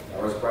real.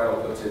 Or as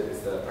Bridle puts it,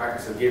 it's the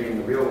practice of giving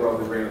the real world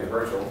the brain of the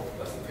virtual,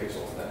 that's the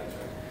pixels, that makes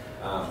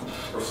right,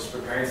 versus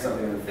preparing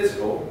something in the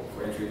physical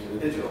for entry to the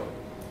digital.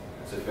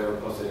 So if you've ever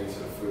posted any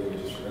sort of food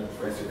images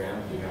for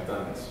Instagram, you have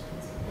done this.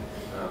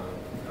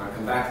 I'll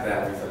come back to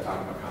that when we start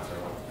talking about concert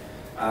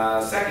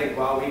one. Second,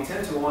 while we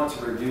tend to want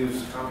to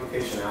reduce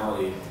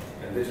computationality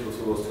and digital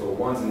tools to a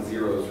ones and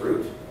zeros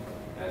root,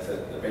 as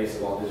at the base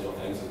of all digital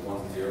things is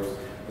ones and zeros,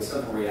 the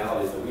simple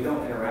reality is that we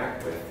don't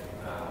interact with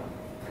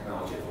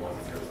technology at the ones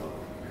and zeros level.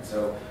 And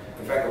so,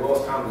 in fact, the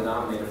lowest common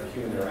denominator for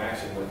human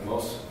interaction with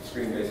most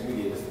screen-based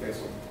media is the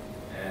pixel.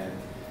 And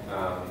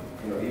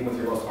even with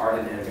your most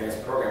ardent and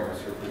advanced programmers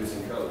who are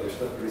producing code, they're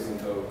still producing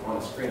code on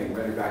a screen and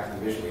rendered back to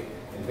them visually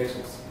in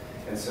pixels.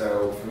 And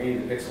so, for me,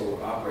 the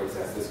pixel operates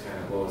as this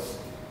kind of lowest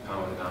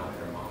common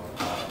denominator model,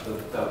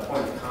 the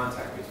point of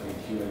contact between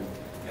human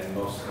and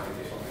most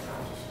computational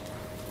technologies.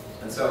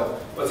 And so,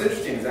 what's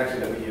interesting is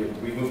actually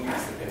that we've moved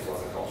past the pixel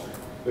as a culture.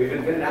 We've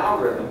invented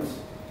algorithms,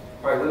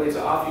 quite literally,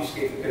 to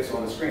obfuscate the pixel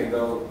on the screen,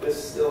 though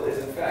this still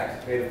is, in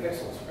fact, made of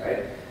pixels,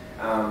 right?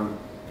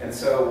 And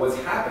so what's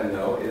happened,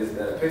 though, is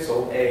that a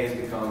pixel, A, has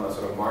become a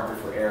sort of marker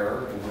for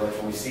error, and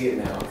when we see it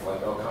now, it's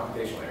like, oh,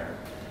 computational error.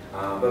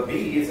 But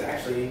B is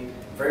actually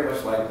very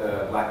much like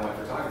the black and white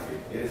photography.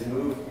 It has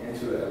moved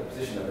into a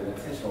position of an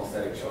intentional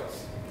aesthetic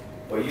choice.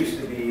 What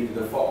used to be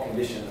the default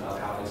condition of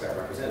how things got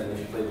represented, if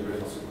you played the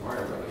original Super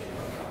Mario Bros., you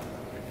know what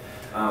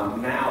I'm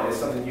talking about. Now is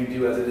something you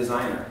do as a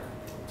designer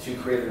to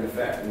create an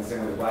effect, in the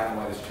same way the black and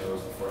white is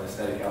chosen for an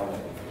aesthetic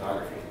element in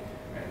photography.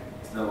 Right?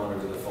 It's no longer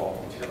the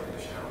default material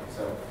conditionality.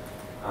 So,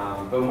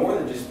 but more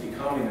than just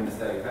becoming an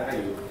aesthetic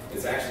value,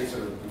 it's actually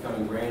sort of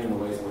becoming ingrained in the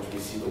ways in which we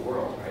see the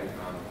world, right?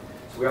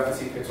 So we often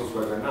see pixels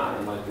where they're not,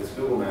 and like this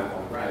Google map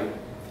on the right,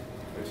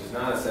 which is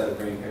not a set of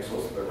green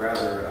pixels, but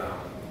rather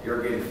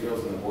irrigated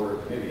fields in the border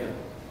of Namibia,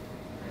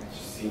 right?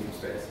 Just seen from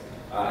space.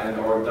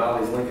 Or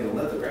Dolly's Lincoln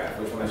lithograph,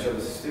 which when I show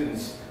this to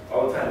students,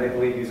 all the time they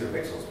believe these are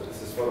pixels, but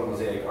this is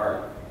photomosaic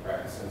art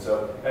practice. And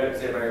so, has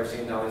anybody ever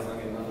seen Dolly's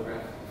Lincoln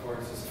lithograph before?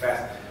 It's just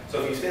fast.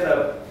 So if you stand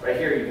up right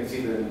here, you can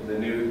see the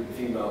nude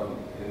female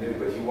in the nude,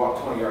 but if you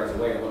walk 20 yards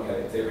away and look at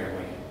it, it's Abraham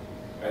Lincoln.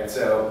 Right?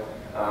 So,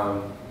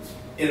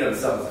 in and of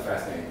itself, it's a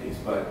fascinating piece,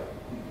 but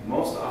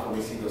most often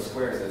we see those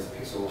squares as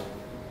pixel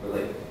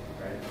related,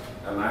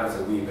 right? I would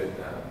say we, but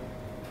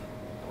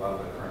a lot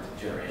of the current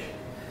generation.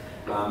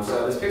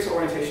 So this pixel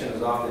orientation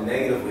is often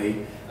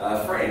negatively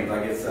framed,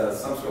 like it's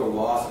some sort of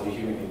loss of a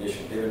human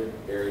condition. David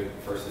Berry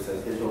first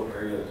says digital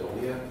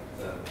pareidolia,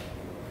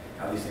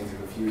 how these things are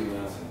confusing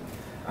us.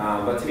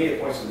 But to me,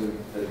 it points to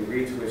the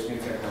degree to which new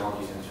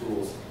technologies and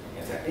tools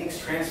and techniques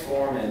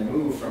transform and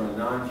move from a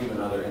non-human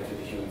other into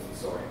the human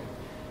sensorium.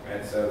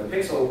 Right? So the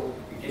pixel,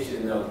 in case you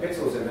didn't know, the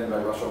pixel was invented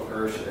by Russell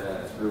Pearce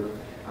and his group,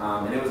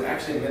 and it was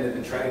actually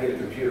invented to try to get a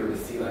computer to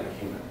see like a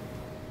human.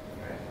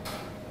 Right?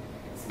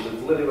 It's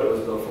literally what it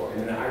was built for.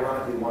 In an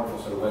ironically wonderful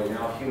sort of way,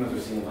 now humans are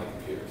seeing like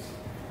computers.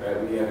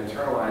 Right? We have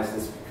internalized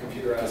this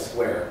computer as a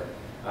square.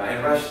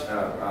 And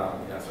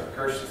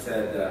Pearce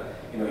said,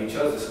 he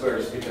chose the square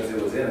just because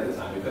it was in at the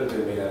time. It could have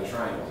been made out of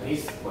triangles. And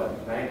he's, like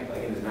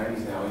in his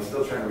 90s now, he's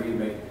still trying to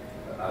remake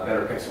a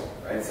better pixel,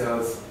 right? So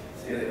it's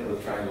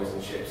with triangles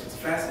and shapes. It's a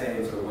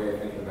fascinating sort of way of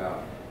thinking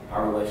about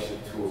our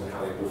relationship to tools and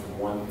how they move from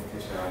one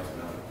intentionality to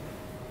another.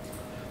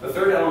 The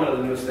third element of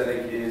the new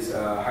aesthetic is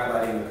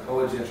highlighting the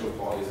coagential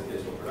qualities of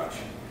digital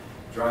production,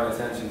 drawing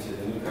attention to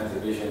the new kinds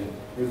of vision,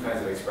 new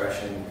kinds of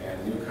expression,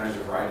 and new kinds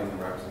of writing and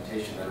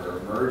representation that are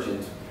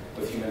emergent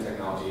with human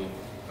technology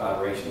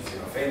collaborations.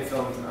 Famed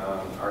film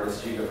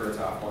artist Jacob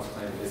Richter once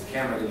claimed that his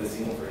camera did the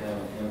scene for him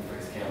and him for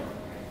his camera.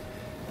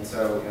 And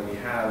so we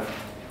have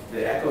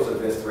the echoes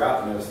of this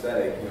throughout the new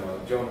aesthetic.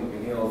 Joan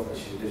McNeil,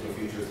 she's a digital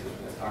futurist,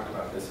 has talked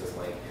about this as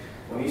like,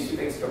 when these two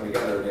things come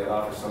together, they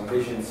allow for some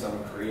vision,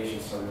 some creation,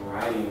 some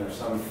writing, or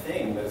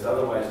something that's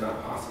otherwise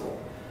not possible.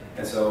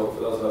 And so for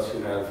those of us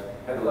who have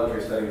had the luxury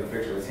of studying the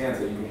picture of his hands,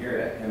 that you can hear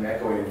it him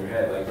echoing in your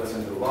head, like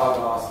listen to the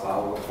logos,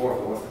 loud look forth,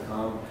 what's to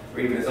come, or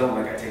even his own,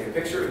 like I take a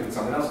picture and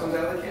something else comes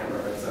out of the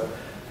camera. Right? So,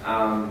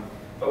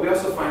 but we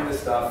also find this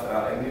stuff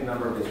in a new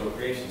number of digital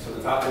creations. So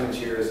the top image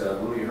here is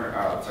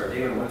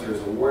Damon Winter's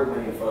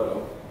award-winning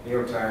photo, New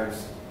York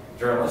Times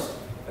journalist,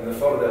 and the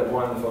photo that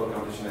won the photo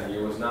competition that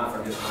year was not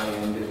from his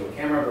high-end digital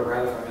camera, but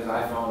rather from his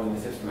iPhone and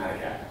his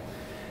Hipstamatic app.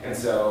 And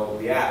so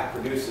the app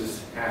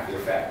produces half the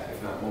effect,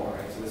 if not more.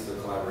 Right? So this is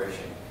a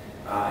collaboration.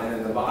 And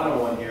then the bottom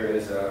one here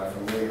is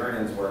from Louis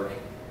Hernan's work,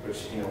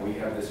 which, we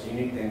have this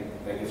unique thing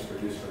that gets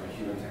produced from a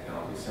human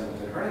technology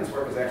assemblage. And Hernan's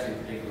work is actually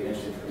particularly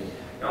interesting for me,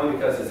 not only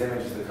because his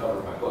image is the cover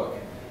of my book,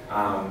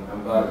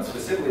 but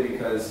specifically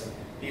because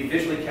he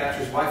visually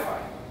captures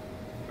Wi-Fi,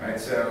 right?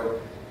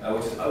 So,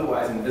 which is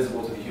otherwise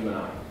invisible to the human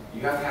eye.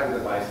 You have to have the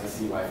device to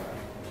see Wi-Fi.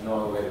 There's no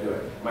other way to do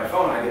it. My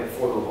phone, I get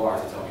 4 little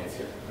bars to tell me it's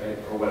here, right?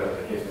 Or whatever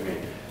the case may be.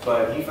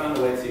 But he found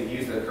a way to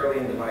use the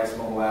Curlian device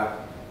mobile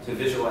app to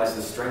visualize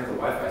the strength of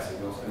Wi-Fi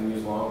signals and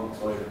use long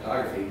exposure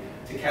photography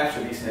to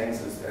capture these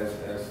things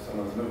as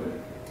someone's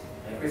moving.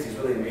 And it creates these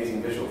really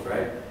amazing visuals,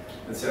 right?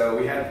 And so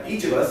we had,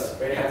 each of us,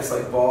 right, had this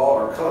like ball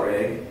or color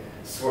egg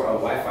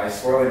of Wi-Fi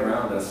swirling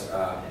around us,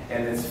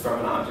 and it's from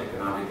an object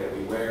that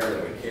we wear,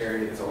 that we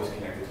carry, that's always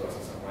connected to us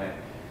in some way.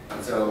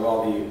 And so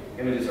while the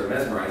images are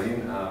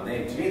mesmerizing, to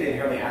me they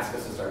inherently ask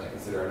us to start to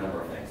consider a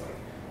number of things. Like,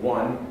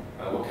 one,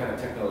 what kind of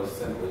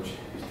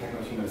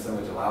techno-human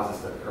assemblage allows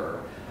this to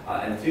occur?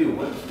 And two,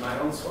 what does my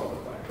own swirl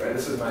look like? Right?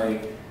 This is my,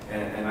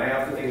 and I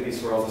often think of these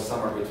swirls as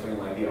somewhere between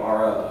like the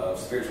aura of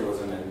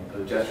spiritualism and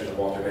the gestures of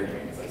Walter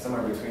Benjamin. It's like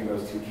somewhere between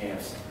those two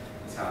camps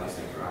is how these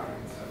things are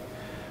operating. So,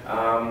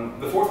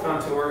 the fourth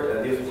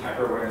contour deals with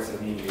hyper-awareness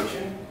of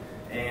mediation,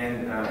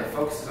 and it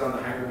focuses on the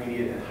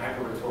hypermediate and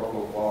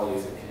hyper-rhetorical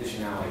qualities and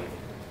conditionality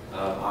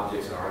of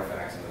objects and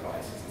artifacts and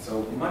devices. And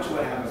so much of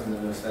what happens in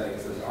the new aesthetic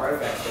is those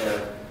artifacts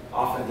there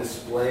often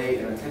display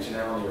an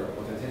intentionality or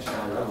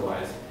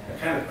otherwise, a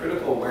kind of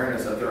critical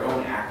awareness of their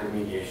own act of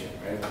mediation,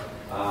 right?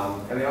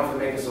 And they often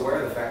make us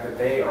aware of the fact that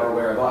they are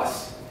aware of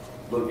us,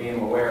 being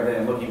aware of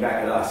them, looking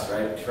back at us,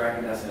 right?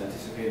 Tracking us and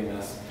anticipating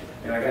us.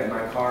 And I got in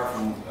my car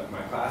from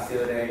my class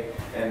the other day,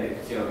 and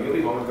you'll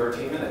be home in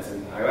 13 minutes.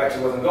 And I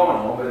actually wasn't going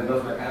home, but it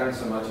knows my pattern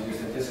so much, it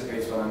just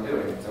anticipates what I'm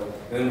doing. So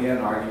then we had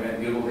an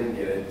argument, Google didn't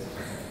get it.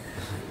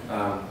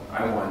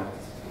 I won,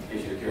 in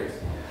case you're curious.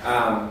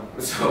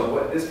 So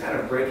what this kind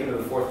of breaking of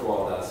the fourth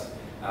wall does,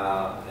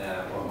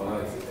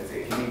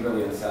 it can be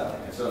really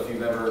unsettling. And so if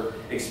you've ever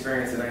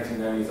experienced the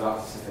 1990s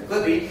Office Assistant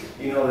Clippy,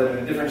 you know that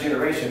in a different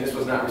generation, this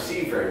was not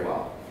received very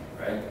well,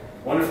 right?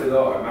 Wonderfully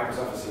though,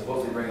 Microsoft is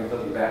supposedly bringing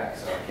Clippy back,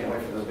 so I can't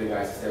wait for those big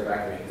guys to stare back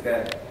at me,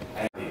 because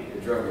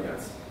it drove me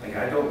nuts. Like,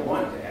 I don't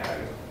want to add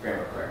a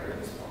grammar corrector at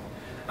this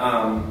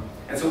point.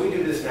 And so we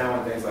do this now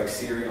on things like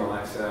Siri and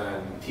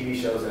Alexa and TV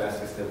shows that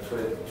ask us to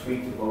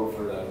tweak the vote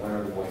for the winner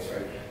of the voice,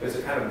 right? There's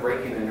a kind of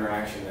breaking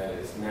interaction that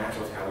is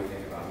natural to how we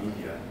think about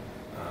media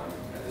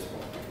at this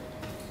point.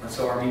 And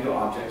so our media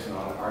objects and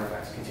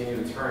artifacts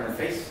continue to turn and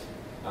face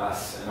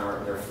us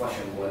and their flesh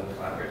and blood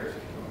collaborators,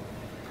 if you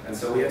will. And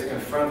so we have to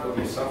confront what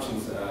the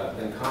assumptions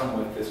then come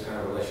with this kind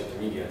of relationship to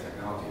media and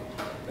technology.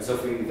 And so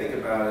if we think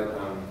about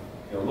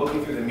it,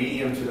 looking through the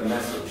medium to the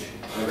message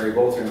in a very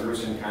Bolton and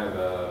gruesome kind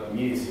of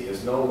immediacy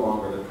is no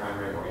longer the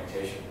primary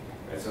orientation.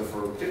 Right? So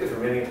particularly for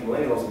many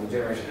millennials and the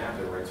generation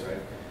afterwards, right,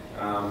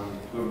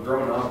 who have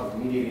grown up with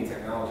mediating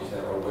technologies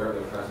that are aware of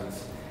their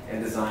presence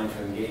and designed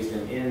to engage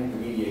them in the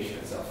mediation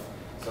itself.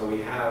 So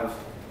we have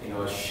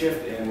a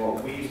shift in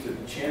what we used to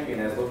champion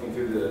as looking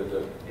through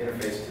the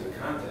interface to the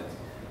content.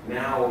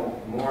 Now,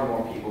 more and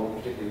more people,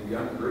 particularly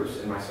younger groups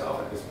and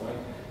myself at this point,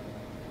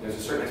 there's a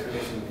certain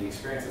expectation that the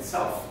experience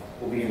itself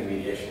will be in the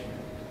mediation.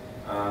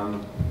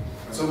 And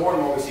so more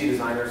and more we see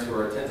designers who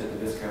are attentive to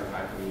this kind of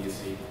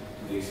hypermediacy,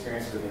 to the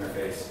experience of the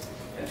interface,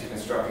 and to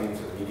constructing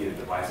sort of mediated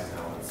devices and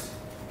elements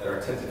that are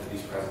attentive to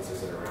these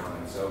presences that are around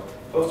them. So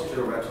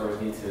post-digital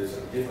rhetors need to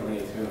sort of differently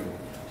attune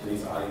to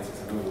these audiences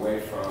and move away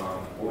from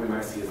what we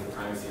might see as the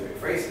primacy of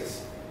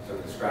phrases, sort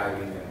of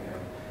describing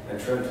and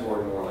turn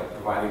toward more like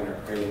providing or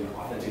creating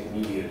authentic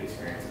mediated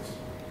experiences.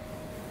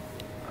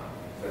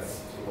 That's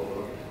what we're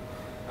looking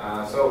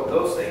at. So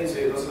those things,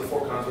 those are the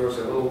four contours.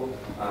 They're a little,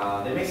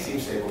 they may seem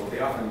stable, but they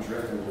often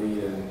drift and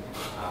bleed and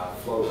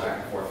flow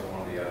back and forth from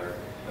one to the other.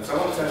 And so I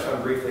want to touch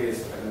on briefly,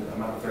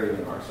 I'm at the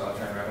 30-minute mark, so I'll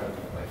try and wrap it up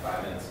in like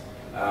 5 minutes.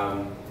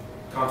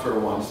 Contour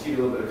 1, just give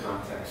you a little bit of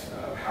context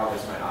of how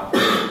this might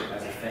operate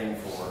as a thing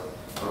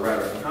for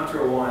rhetoric. And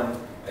contour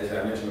 1, as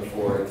I mentioned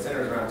before, it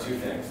centers around two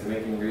things: the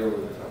making real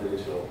of the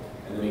digital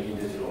and the making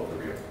digital of the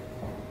real.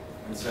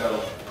 And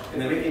so in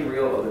the making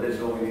real of the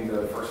digital, we need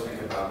to first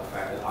think about the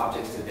fact that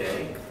objects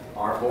today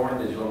are born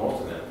digital,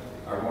 most of them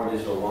are born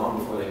digital long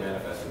before they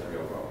manifest in the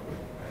real world.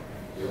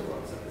 Right? Real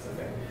world is a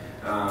thing.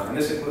 And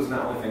this includes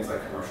not only things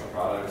like commercial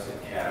products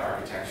and CAD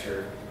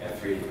architecture and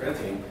 3D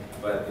printing,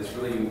 but this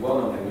really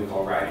well-known thing we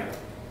call writing,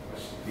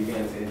 which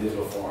begins in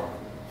digital form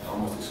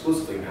almost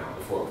exclusively now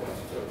before it comes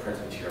to a print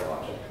material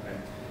object. Right?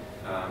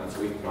 And so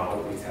we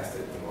model it, we test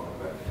it, and more.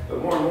 But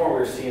more and more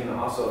we're seeing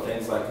also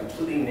things like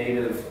completely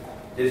native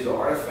digital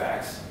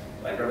artifacts.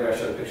 Like earlier I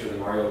showed a picture of the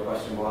Mario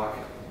question block.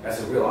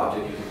 That's a real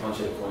object. You can punch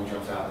it, a coin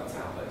jumps out, and it's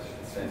out.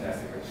 It's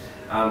fantastic.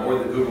 Or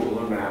the Google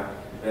Balloon map,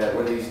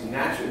 where these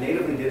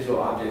natively digital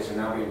objects are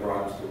now being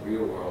brought into the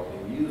real world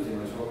and used in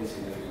this really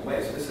significant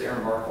way. So this is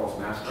Aaron Barkwell's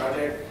Maps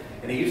project,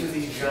 and he uses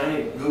these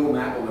giant Google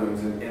map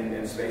balloons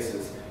in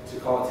spaces to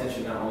call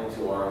attention not only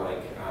to our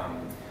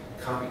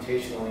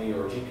computationally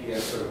or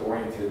GPS sort of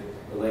oriented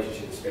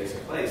relationship to space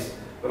and place,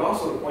 but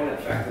also to point out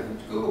the fact that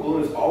the Google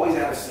balloon is always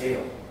out of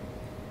scale.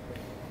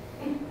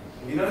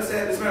 You notice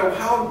that? It doesn't matter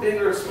how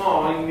big or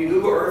small, it can be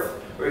Google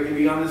Earth, or it can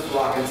be on this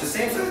block, and it's the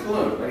same size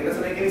balloon. Like, it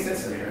doesn't make any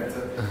sense to me, right?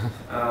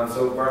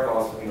 So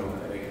Barthol's, making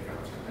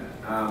comments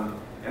on that.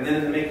 And then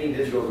in the making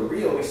digital the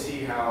real, we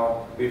see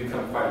how we've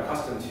become quite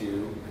accustomed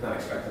to, not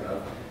expecting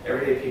of,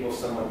 everyday people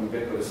somewhat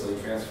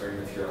ubiquitously transferring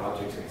material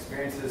objects and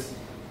experiences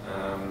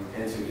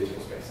into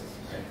digital spaces.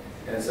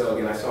 Right? And so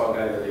again, I saw a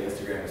guy the other day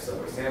Instagram a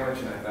Subway sandwich,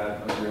 and I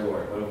thought, oh dear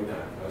Lord, what have we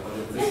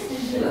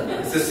done?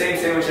 It's the same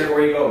sandwich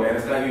everywhere you go, man.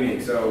 It's not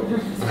unique. So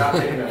stop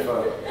taking that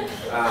photo.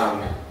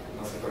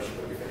 Unless of course you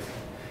put your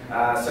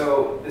face.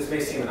 So this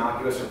may seem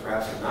innocuous or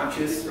perhaps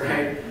obnoxious,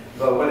 right?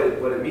 But what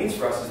it means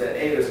for us is that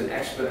A, there's an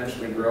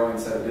exponentially growing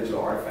set of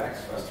digital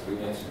artifacts for us to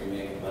remix,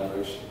 remake, and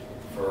leverage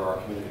for our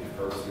community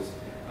purposes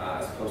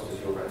as opposed to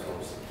digital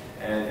rentals.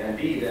 And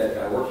B,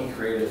 that working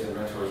creatives and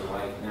renters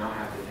alike now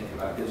have to think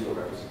about digital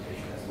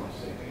representation as much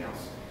as anything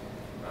else.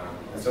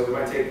 And so we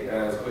might take,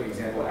 as a quick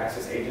example,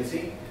 Access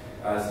Agency.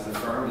 This is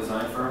a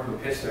design firm, who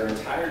pitched their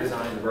entire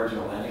design to Virgin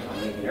Atlantic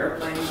on making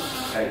airplanes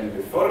that you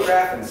could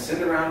photograph and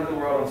send around to the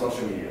world on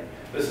social media.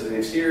 This is the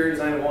exterior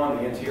design of one,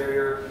 the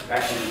interior.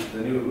 Actually, the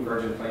new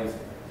Virgin planes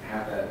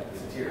have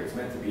this interior. It's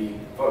meant to be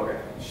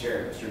photographed,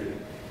 shared, distributed.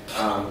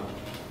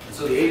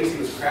 So the agency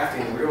was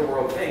crafting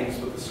real-world things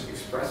with this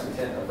express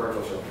intent of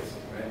virtual showcasing,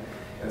 right?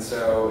 And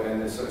so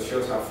it sort of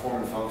shows how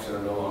form and function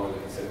are no longer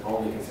the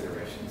only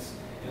considerations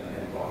in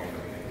blogging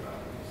that we think about.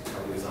 It's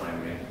how we design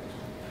and make.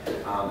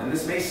 And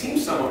this may seem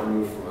somewhat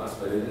removed from us,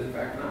 but it is in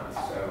fact not.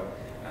 So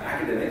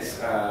academics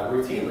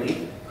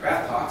routinely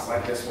craft talks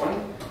like this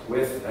one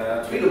with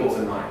tweetables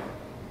in mind,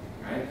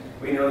 right?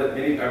 We know that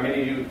are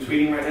many of you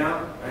tweeting right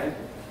now, right?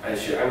 I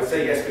would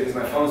say yes because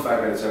my phone's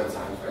vibrated several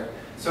times, right?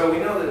 So we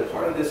know that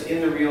part of this in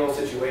the real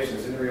situation,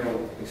 this in the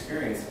real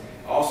experience,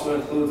 also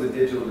includes a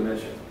digital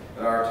dimension.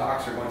 That our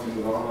talks are going to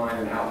move online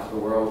and out into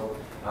the world.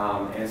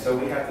 And so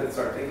we have to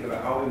start thinking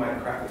about how we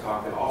might craft a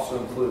talk that also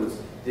includes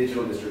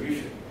digital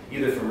distribution,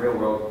 either from real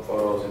world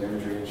photos and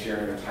imagery and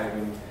sharing and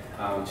typing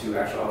to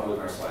actually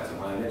uploading our slides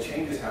online. And it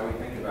changes how we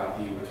think about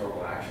the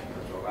rhetorical action,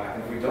 the rhetorical act.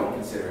 And if we don't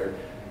consider it,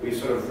 we've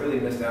sort of really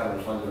missed out on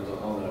the fundamental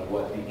element of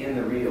what the in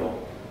the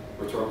real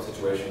rhetorical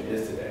situation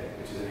is today,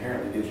 which is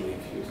inherently digitally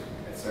infused.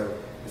 And so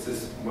this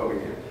is what we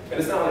do. And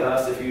it's not only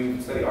us. If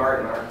you study art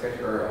and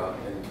architecture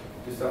and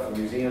do stuff in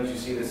museums, you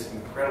see this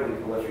incredibly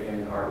prolific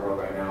in the art world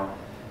right now.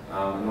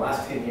 In the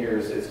last 10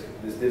 years,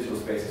 this digital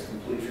space has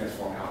completely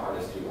transformed how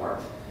artists do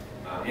art.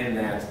 In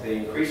that they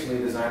increasingly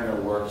design their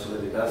work so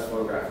that it does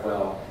photograph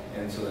well,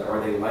 and so that, or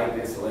they light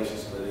the installation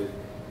so that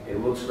it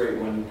looks great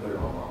when you put it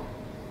online.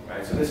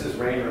 Right? So this is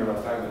Rain Room. I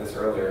was talking about this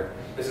earlier.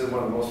 This is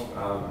one of the most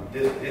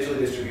digitally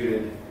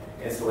distributed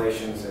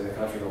installations in the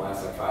country in the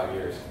last 5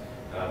 years.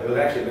 It was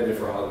actually invented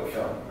for a Hollywood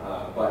film,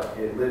 but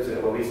it lives,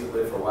 well, at least it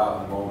lived for a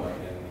while in MoMA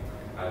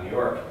in New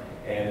York,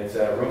 and it's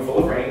a room full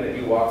of rain that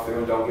you walk through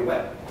and don't get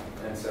wet.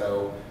 And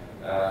so,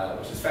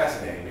 which is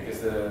fascinating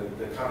because the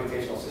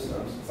computational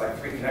systems, it's like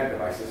 3 Kinect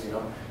devices,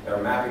 that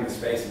are mapping the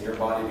space, and your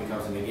body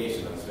becomes a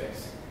negation of the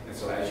space. And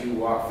so as you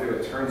walk through,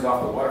 it turns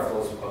off the water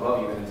flows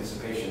above you in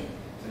anticipation,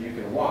 so you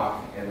can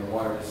walk and the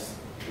water just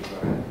keeps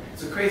going.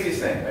 It's the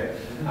craziest thing, right?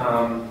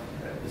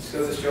 It just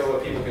goes to show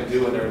what people can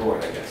do when they're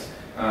bored, I guess.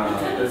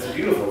 It's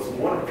beautiful, it's a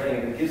wonderful thing,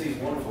 and it gives these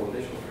wonderful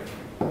visuals.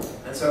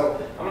 And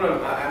so I'm going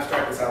to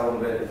abstract this out a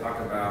little bit and talk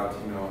about,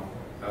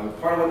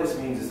 part of what this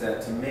means is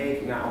that to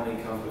make not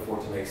only comes before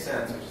to make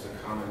sense, which is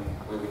a common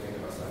way we think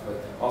about stuff, but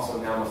also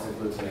now must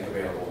include to make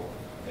available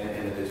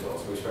in the digital.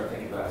 So we start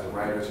thinking about it as a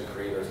writer, as a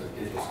creator, as a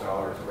digital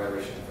scholar, as a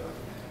rhetorician, as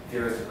a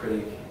theorist, a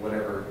critic,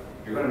 whatever.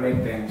 You're going to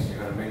make things, you're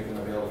going to make them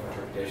available for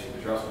interpretation,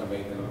 but you're also going to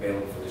make them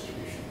available for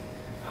distribution.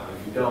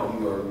 If you don't,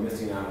 you are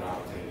missing out on an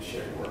opportunity to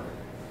share your work.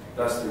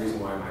 That's the reason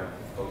why my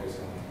focus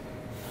and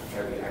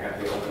I got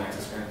the open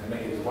access grant to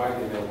make it as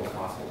widely available as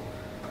possible.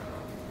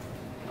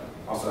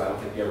 Also, I don't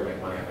think you ever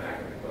make money off an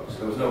academic book, so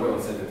there was no real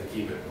incentive to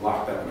keep it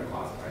locked up in the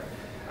closet,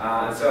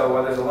 right? And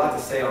so there's a lot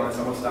to say on this.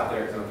 I'm going to stop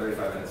there because I'm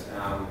 35 minutes.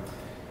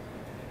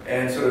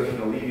 And sort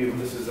of leave you.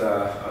 This is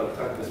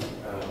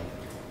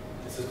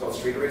this is called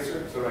Street Eraser.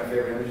 It's one of my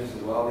favorite images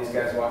as well. These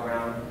guys walk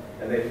around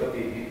and they put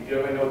you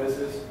everybody know what this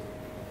is?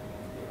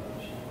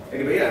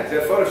 Anybody? Yeah,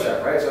 it's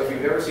Photoshop, right? So if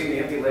you've ever seen the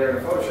empty layer in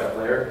a Photoshop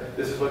layer,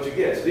 this is what you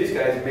get. So these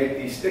guys make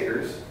these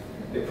stickers.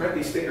 They print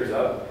these stickers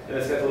up, and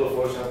it's got a little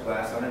Photoshop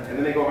glass on it, and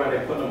then they go around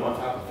and put them on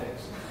top of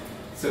things.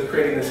 So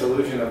creating this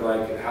illusion of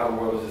how the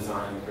world is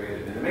designed and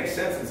created. And it makes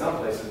sense in some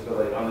places,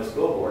 but on this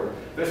billboard,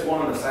 there's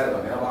one on the side of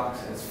a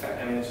mailbox,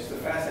 and it's just a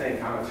fascinating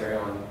commentary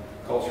on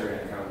culture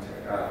and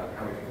commentary,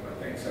 how we think about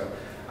things. So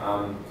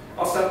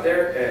I'll stop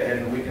there,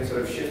 and we can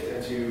sort of shift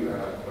into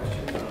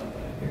questions. I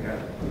think I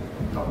have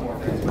a couple more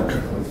things, but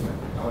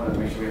I want to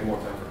make sure we have more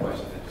time for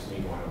questions than just me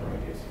going over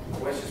ideas.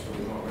 Questions for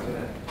the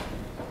resident?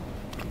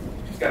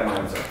 She's got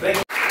mine, so thank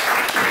you.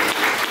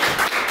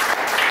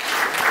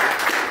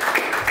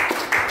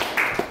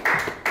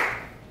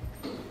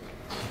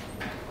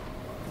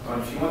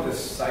 If you want the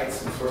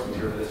sites and source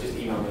material for this, just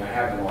email me. I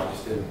have them all, I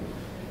just didn't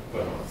put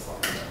them on the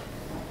slide.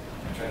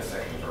 try to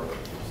second verbally.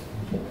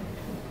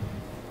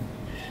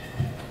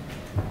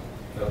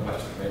 No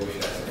questions. Maybe we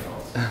should ask our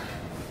phones.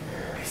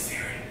 Hey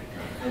Siri.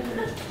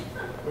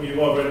 Well, you've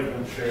already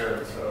been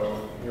shared,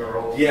 so you're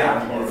also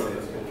Yeah, part of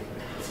this.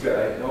 it's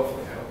good.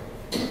 Hopefully, I hope.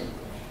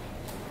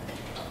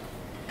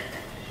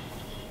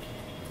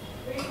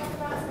 Will you talk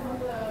about some of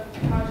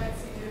the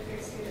projects you do with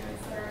your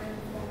students that are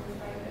informed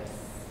by this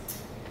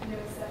new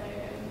aesthetic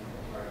and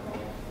vertical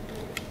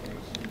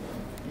integration?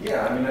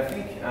 Yeah, I mean, I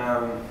think,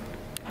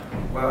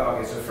 well,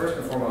 okay, so first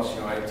and foremost,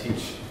 you know, I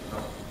teach,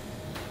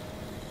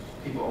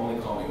 people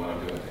only call me when I'm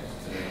doing things.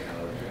 So they kind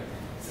of look good.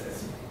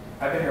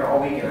 I've been here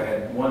all week and I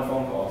had one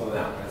phone call till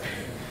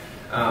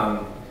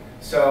now.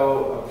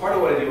 So part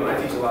of what I do, and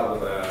I teach a lot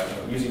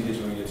with using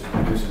digital media to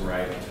produce and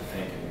write and to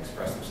think and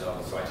express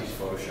themselves. So I teach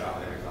Photoshop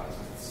in every class.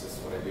 It's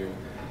just what I do.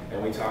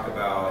 And we talk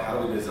about how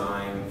do we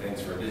design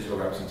things for digital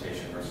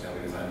representation versus how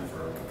we design them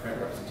for print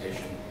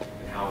representation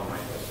and how we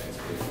might those things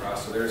be for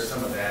us. So there's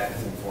some of that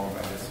that's informed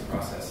by this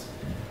process.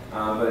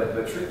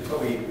 But truth be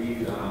told,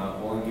 we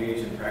will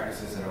engage in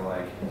practices that are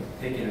like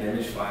taking an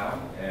image file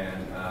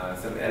and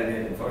instead of editing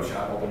it in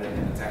Photoshop, open it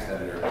in the text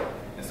editor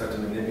and start to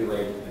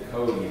manipulate the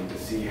coding to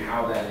see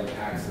how that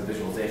impacts the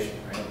visualization,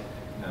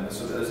 right?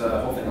 So there's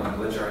a whole thing on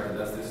glitch art that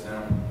does this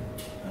now.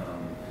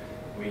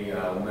 We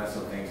will mess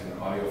with things in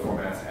audio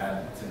formats,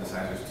 add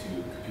synthesizers to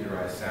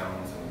computerized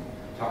sounds,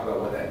 and talk about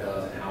what that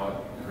does and how it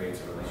creates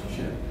a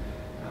relationship.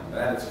 But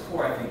at its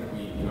core, I think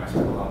I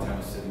spend a lot of time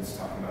with students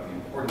talking about the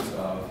importance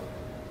of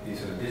these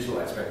sort of digital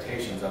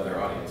expectations of their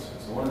audience.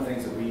 So one of the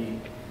things that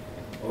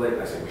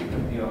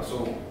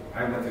so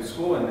I went through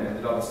school and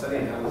did all the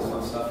studying and had all this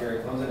fun stuff here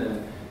at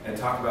Clemson and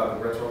talked about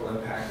the rhetorical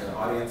impact on the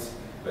audience,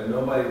 but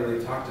nobody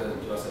really talked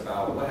to us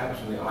about what happens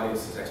when the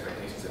audience's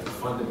expectations have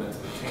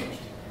fundamentally changed.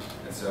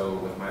 And so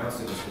with my own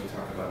students, we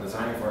talk about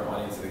designing for an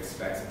audience that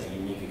expects a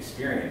unique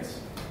experience,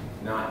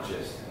 not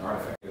just an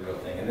artifact, a real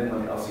thing. And then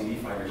when the LCD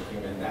finders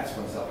came in, that's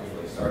when selfies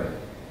really started.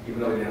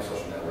 Even though we didn't have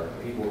social network,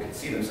 people could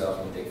see themselves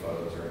when they take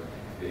photos or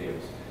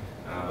videos.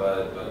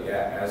 But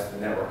yeah, as the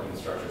networking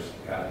structures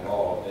got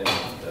involved in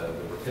the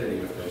rapidity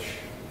with which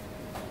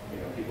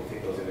people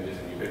take those images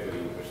and ubiquity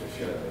with which they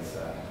should is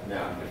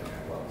now in different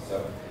kind of levels.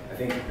 So I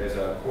think there's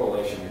a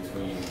correlation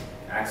between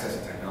access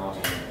to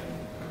technology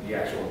and the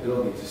actual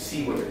ability to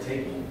see what you're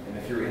taking. And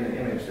if you're in an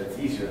image, that's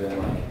easier than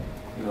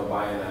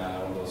buying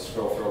one of those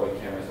scroll throwaway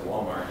cameras at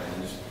Walmart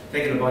and just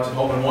taking a bunch and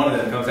hoping one of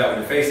them comes out with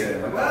your face in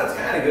it. Like, well, it's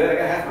kind of good. I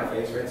got half my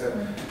face, right?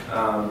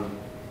 So,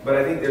 but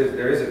I think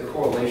there is a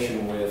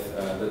correlation with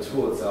the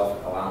tool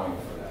itself allowing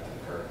for that to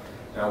occur.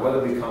 Now, whether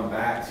we come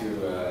back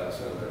to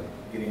sort of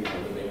getting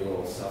maybe a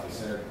little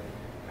selfie-centered,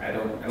 I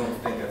don't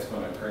think that's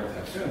going to occur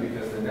anytime soon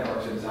because the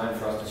networks are designed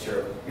for us to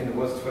share.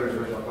 What's Twitter's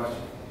original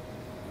question?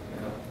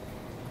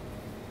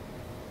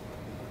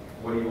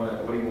 What are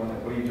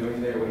you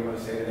doing today? Or what do you want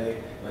to say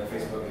today? Like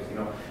Facebook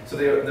is, So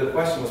the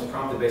question was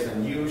prompted based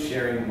on you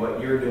sharing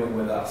what you're doing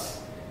with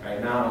us.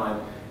 Right now,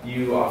 on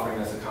you offering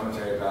us a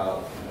commentary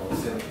about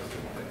sin.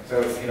 So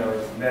it's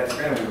that's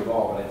going to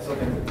evolve, but I still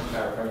think that the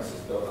entire premise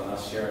is built on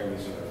us sharing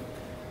these sort of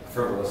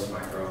frivolous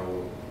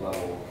micro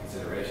level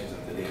considerations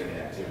of the day-to-day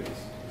activities.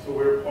 So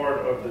we're part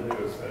of the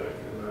new aesthetic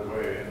in that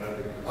way, and I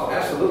think. Oh,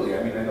 absolutely.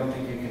 I mean, I don't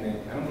think you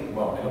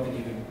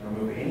can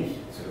remove any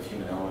sort of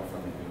human element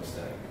from the new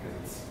aesthetic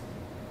because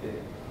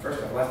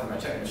first off, last time I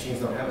checked, machines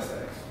don't have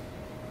aesthetics,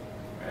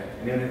 right?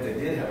 And even if they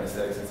did have an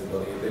aesthetic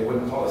sensibility, they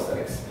wouldn't call it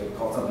aesthetics. They would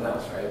call it something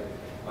else, right?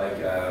 Like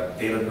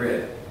data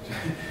grid.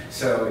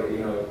 So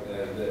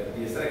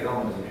the aesthetic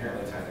element is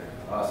inherently tied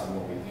to us and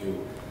what we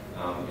do,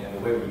 and the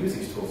way we use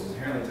these tools is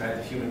inherently tied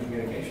to human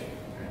communication.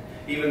 Right?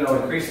 Even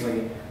though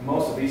increasingly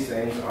most of these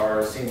things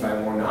are seen by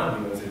more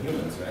non-humans than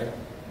humans, right?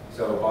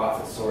 So bots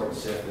that sort and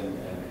sift and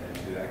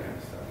do that kind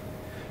of stuff.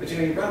 But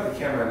you brought up the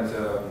camera and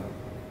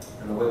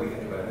the way we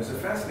think about it. There's a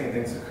fascinating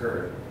thing that's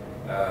occurred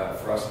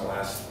for us in the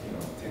last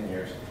 10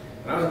 years.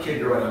 When I was a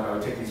kid growing up, I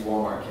would take these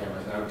Walmart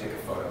cameras and I would take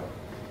a photo.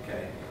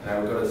 Okay, and I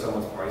would go to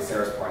someone's party,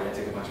 Sarah's party, I'd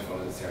take a bunch of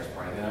photos at Sarah's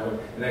party. Then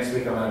the next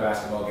week I'm at a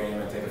basketball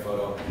game, I'd take a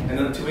photo. And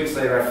then 2 weeks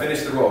later, I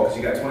finished the roll, because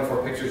you got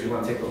 24 pictures, you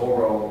want to take the whole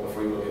roll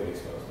before you go get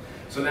exposed.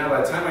 So now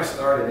by the time I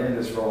started in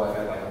this role, I've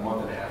had like a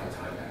month and a half of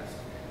time passed.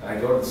 And I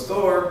go to the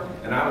store,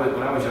 and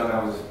when I was young,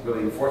 I was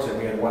really fortunate.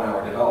 We had 1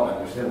 hour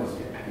development, which then was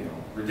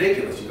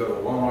ridiculous. You go to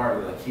a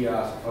Walmart or a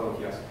kiosk, a photo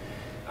kiosk,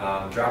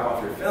 drop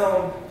off your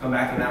film, come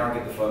back in an hour,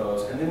 get the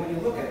photos, and then when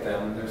you look at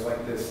them, there's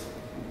like this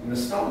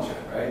nostalgia,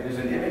 right? There's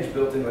an image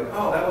built in, like,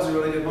 oh, that was a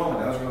really good moment,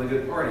 that was a really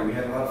good party, we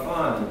had a lot of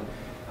fun,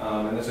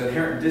 and there's an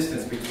inherent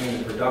distance between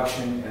the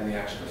production and the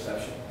actual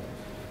reception.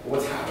 But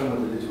what's happened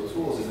with the digital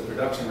tools is the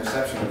production and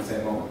reception at the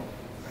same moment,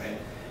 right?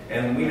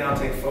 And we now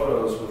take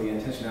photos with the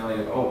intentionality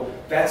of, oh,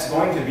 that's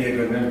going to be a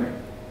good memory,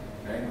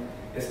 right?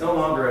 It's no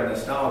longer a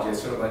nostalgia,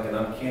 it's sort of like an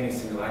uncanny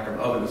simulacrum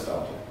of a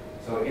nostalgia.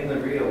 So in the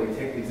real, we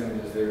take these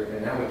images there,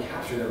 and now we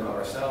capture them of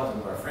ourselves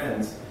and of our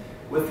friends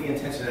with the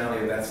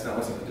intentionality of that's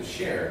not something to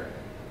share,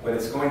 but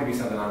it's going to be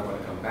something I'm going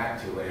to come back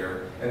to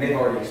later, and they've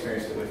already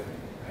experienced it with me,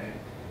 right?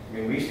 I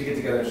mean, we used to get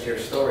together and share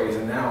stories,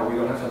 and now we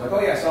don't have to, like, oh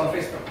yeah, I saw on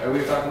Facebook, right? We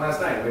were talking last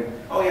night.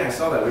 Oh yeah, I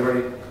saw that. We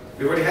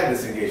already had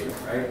this engagement,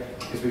 right?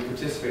 Because we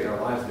participate in our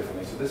lives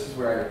differently. So this is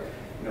where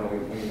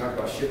when you talk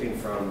about shifting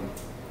from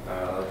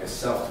like a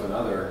self to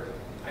another,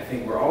 I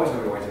think we're always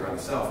going to be oriented around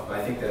the self, but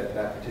I think that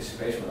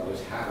participation with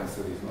others happens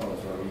through these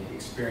moments where we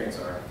experience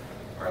our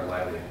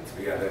livelihood. So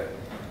we got I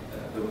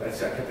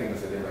kept thinking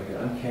this idea, like an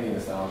uncanny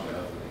nostalgia of,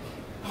 like,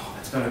 oh,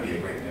 that's going to be a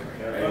great memory.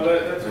 Yeah, right? well,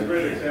 that's a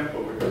great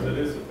example because it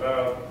is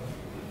about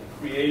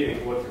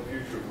creating what the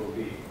future will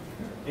be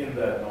in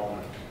that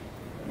moment.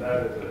 And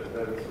that is a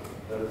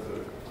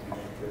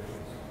unique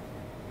difference.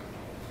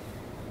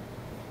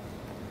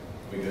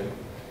 We good?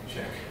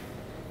 Check.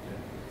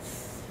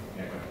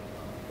 Yeah,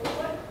 go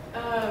ahead.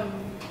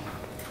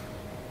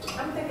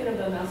 I'm thinking of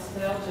the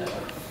nostalgia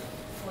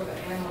for the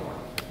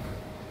analog,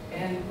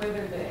 and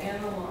whether the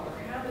analog, or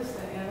how does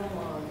the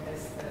analog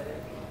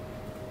aesthetic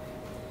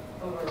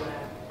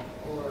overlap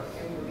or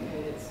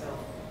implicate itself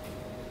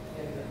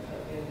in the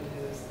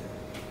new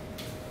aesthetic?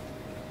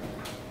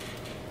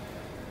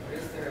 Or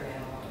is there an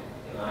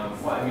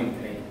analog? Well, I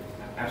mean,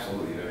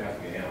 absolutely, there has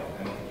to be an analog.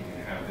 I don't think you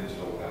can have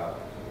digital without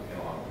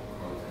analog.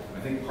 I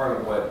think part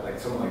of what, like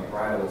someone like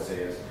Brian would say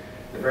is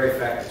the very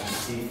fact that you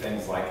see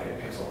things like a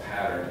pixel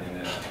pattern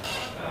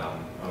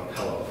on a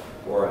pillow,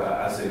 or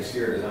as an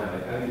exterior design.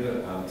 Like I do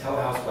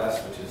Telehouse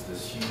West, which is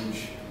this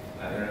huge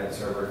internet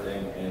server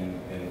thing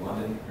in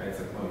London, right? It's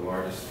like one of the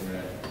largest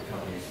internet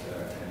companies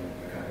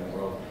in the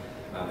world.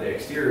 Their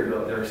exterior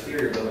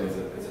building is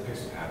a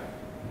pixel pattern,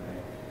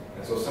 right?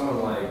 And so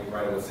someone like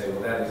Brian would say,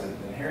 well, that is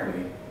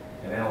inherently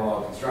an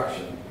analog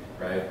construction,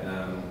 right?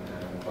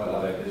 But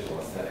other digital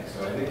aesthetics.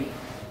 So I think,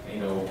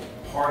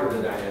 part of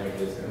the dynamic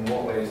is in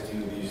what ways do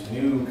these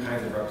new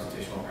kinds of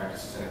representational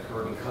practices that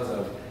occur because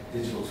of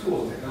digital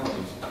tools and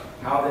technologies,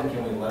 how then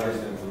can we leverage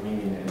them for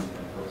meaning and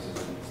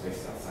purposes in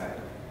spaces outside of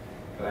it?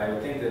 But I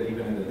would think that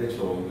even in the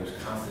digital, there's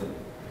constant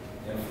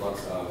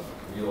influx of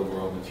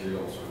real-world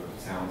material sort of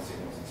sound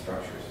signals and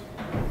structures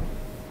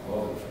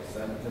all over the place.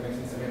 Does that make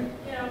sense? I mean,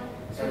 Yeah.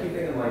 So I keep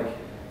thinking, like,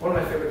 one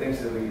of my favorite things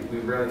that we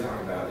rarely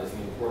talk about is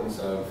the importance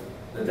of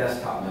the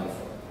desktop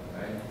metaphor,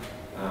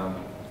 right?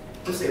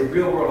 Just a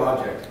real-world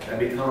object that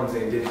becomes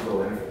a digital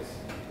interface.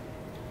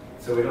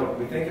 So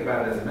we think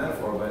about it as a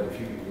metaphor, but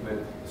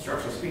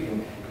structurally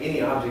speaking,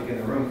 any object in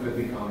the room could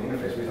become the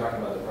interface. We were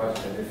talking about the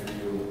project I did for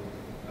you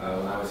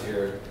when I was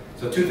here.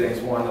 So two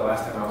things. One, the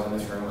last time I was in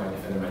this room, I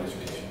defended my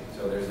dissertation.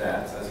 So there's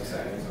that. So that's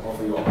exciting. So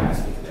hopefully you all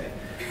pass me today.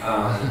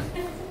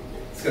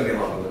 It's going to be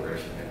a long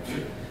deliberation, I'm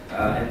sure.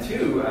 And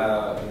two, when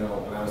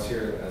I was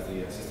here as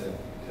the assistant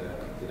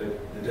to the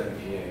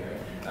WPA,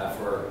 right,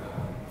 for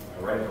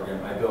a writing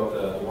program, I built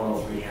the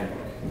 103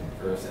 handbook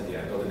for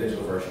Cynthia. I built a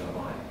digital version of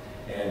mine.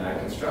 And I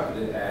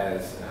constructed it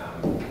as,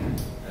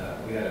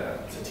 we had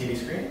it's a TV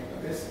screen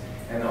like this,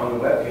 and on the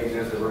web page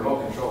there's a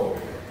remote control over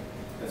here.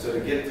 And so to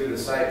get through the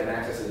site and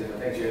access the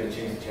different things, you had to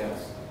change the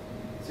channels.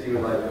 So you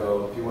would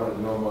go, if you wanted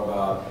to know more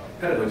about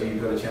pedagogy, you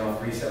go to channel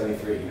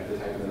 373, you have to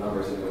type in the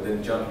numbers and it would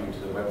then jump you to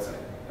the website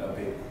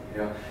page.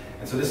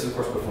 And so this is of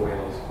course before we had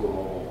all these cool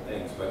mobile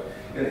things, but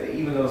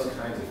even those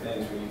kinds of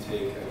things where you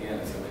take, again,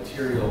 it's a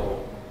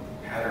material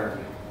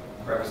pattern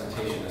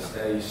representation, a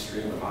steady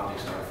stream of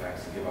objects and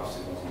artifacts that give off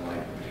signals in light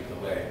in a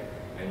particular way,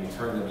 and you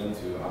turn them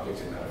into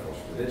objects and metaphors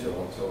for the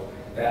digital. So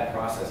that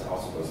process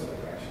also goes in other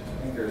directions.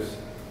 I think there's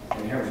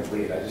inherent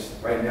bleed.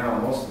 Right now,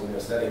 most of the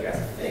aesthetic as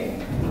a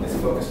thing is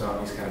focused on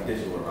these kind of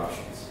digital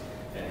eruptions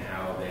and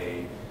how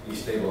they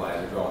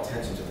destabilize or draw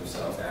attention to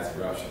themselves as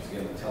eruptions.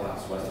 Again, the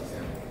Telehouse West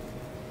example.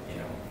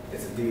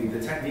 It's the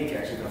technique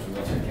actually comes from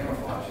military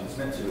camouflage, and it's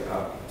meant to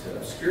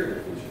obscure the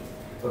illusion.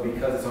 But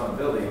because it's on a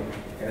building,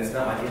 and it's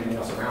not like anything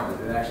else around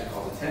it, it actually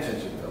calls attention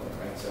to the building,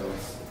 right? So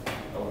it's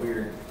a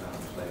weird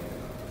play.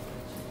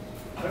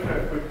 I've got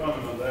a quick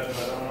comment on that, and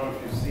I don't know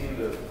if you've seen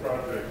the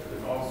project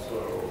and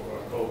also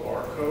called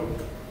Barcode,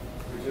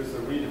 which is a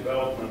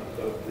redevelopment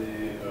of the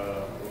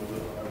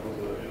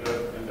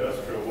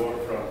industrial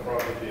waterfront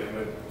property,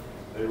 and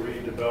they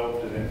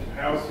redeveloped it into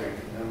housing.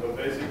 But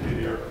basically,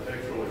 the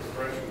architectural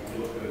expression, if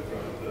you look at it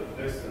from the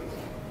distance,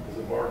 is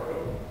a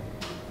barcode.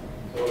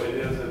 So it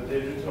is a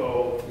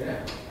digital,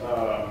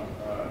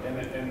 and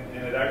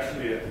it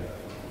actually,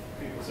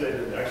 people say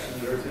that actually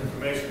there's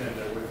information in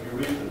there. If you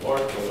read the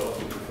barcode,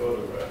 also the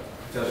photograph.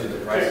 It tells you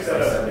the price is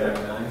like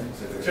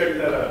 $7.99. Check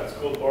that out. It's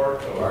called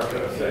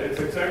Barcode. It's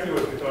exactly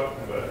what you're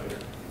talking about here.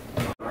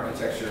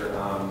 Architecture,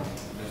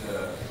 there's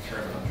a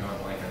term I'm drawing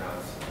a blank on,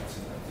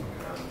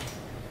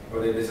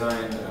 where they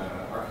design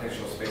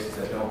architectural spaces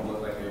that don't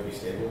look like they would be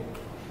stable,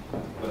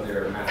 but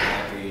they're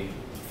mathematically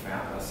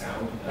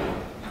sound.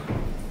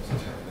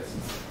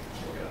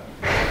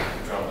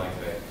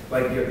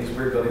 Like these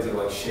weird buildings that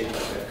are like shaped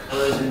like have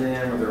curves in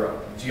them, or their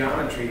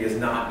geometry is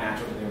not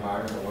natural to the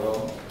environment or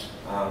world.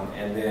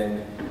 And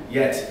then,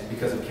 yet,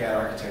 because of CAD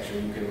architecture,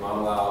 you can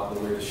model out the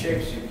weirdest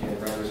shapes, you can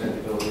represent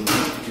the building,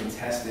 you can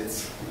test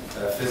its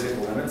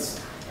physical limits,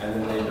 and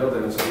then they build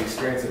them. And so the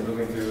experience of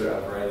moving through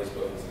a variety of these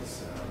buildings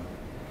is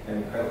an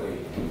incredibly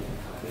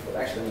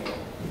Actually, let me go.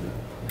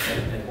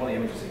 And one of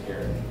the images in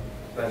here.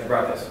 Glad you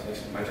brought this. It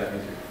makes my job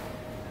easier.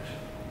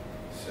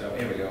 So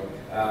here we go.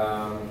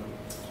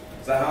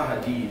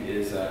 Zaha Hadid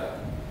is a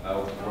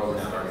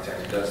world-renowned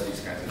architect who does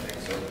these kinds of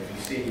things. So if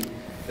you see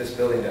this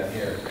building down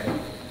here, right,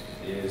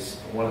 is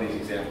one of these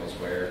examples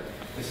where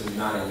this is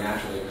not a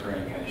naturally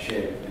occurring kind of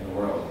shape in the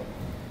world.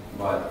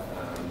 But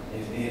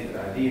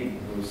Hadid,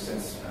 who's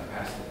since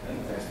passed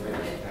away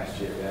this past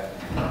year,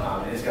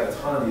 has got a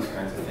ton of these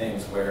kinds of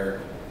things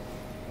where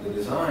the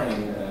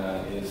design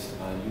is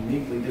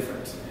uniquely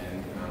different.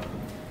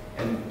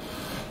 And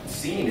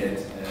seeing it,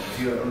 if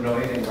you don't know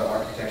anything about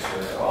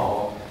architecture at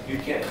all, you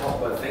can't help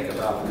but think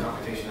about the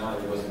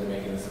computationality that goes into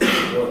making this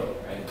building,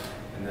 right?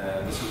 And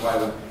this is why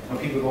when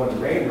people go in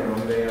the rain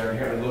room, they are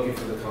inherently looking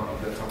for the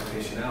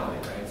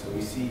computationality, right? So when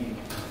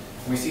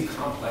we see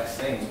complex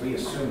things, we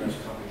assume there's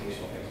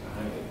computational things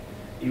behind it,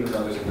 even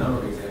though there's a number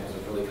of examples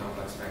of really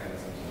complex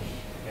mechanisms and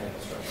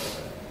mechanical structures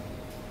that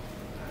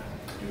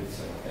do the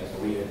same things,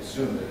 but we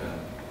assume they're not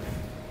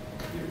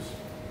computers.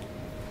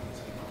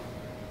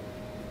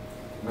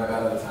 Am I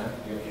about out of time?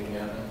 You gonna kick me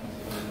out now?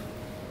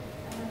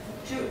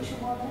 2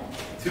 more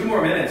minutes. 2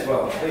 more minutes?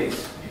 Well,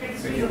 please.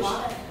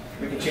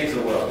 We can change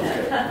the world. It's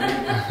good.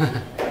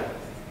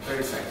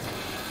 30 seconds.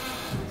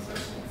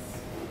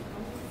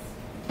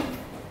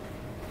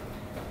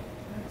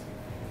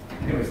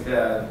 Anyways, if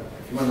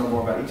you want to know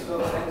more about each of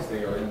those things,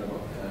 they are in the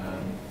book.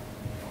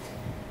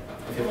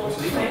 If you have Well,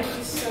 questions, thank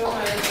you so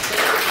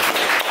much.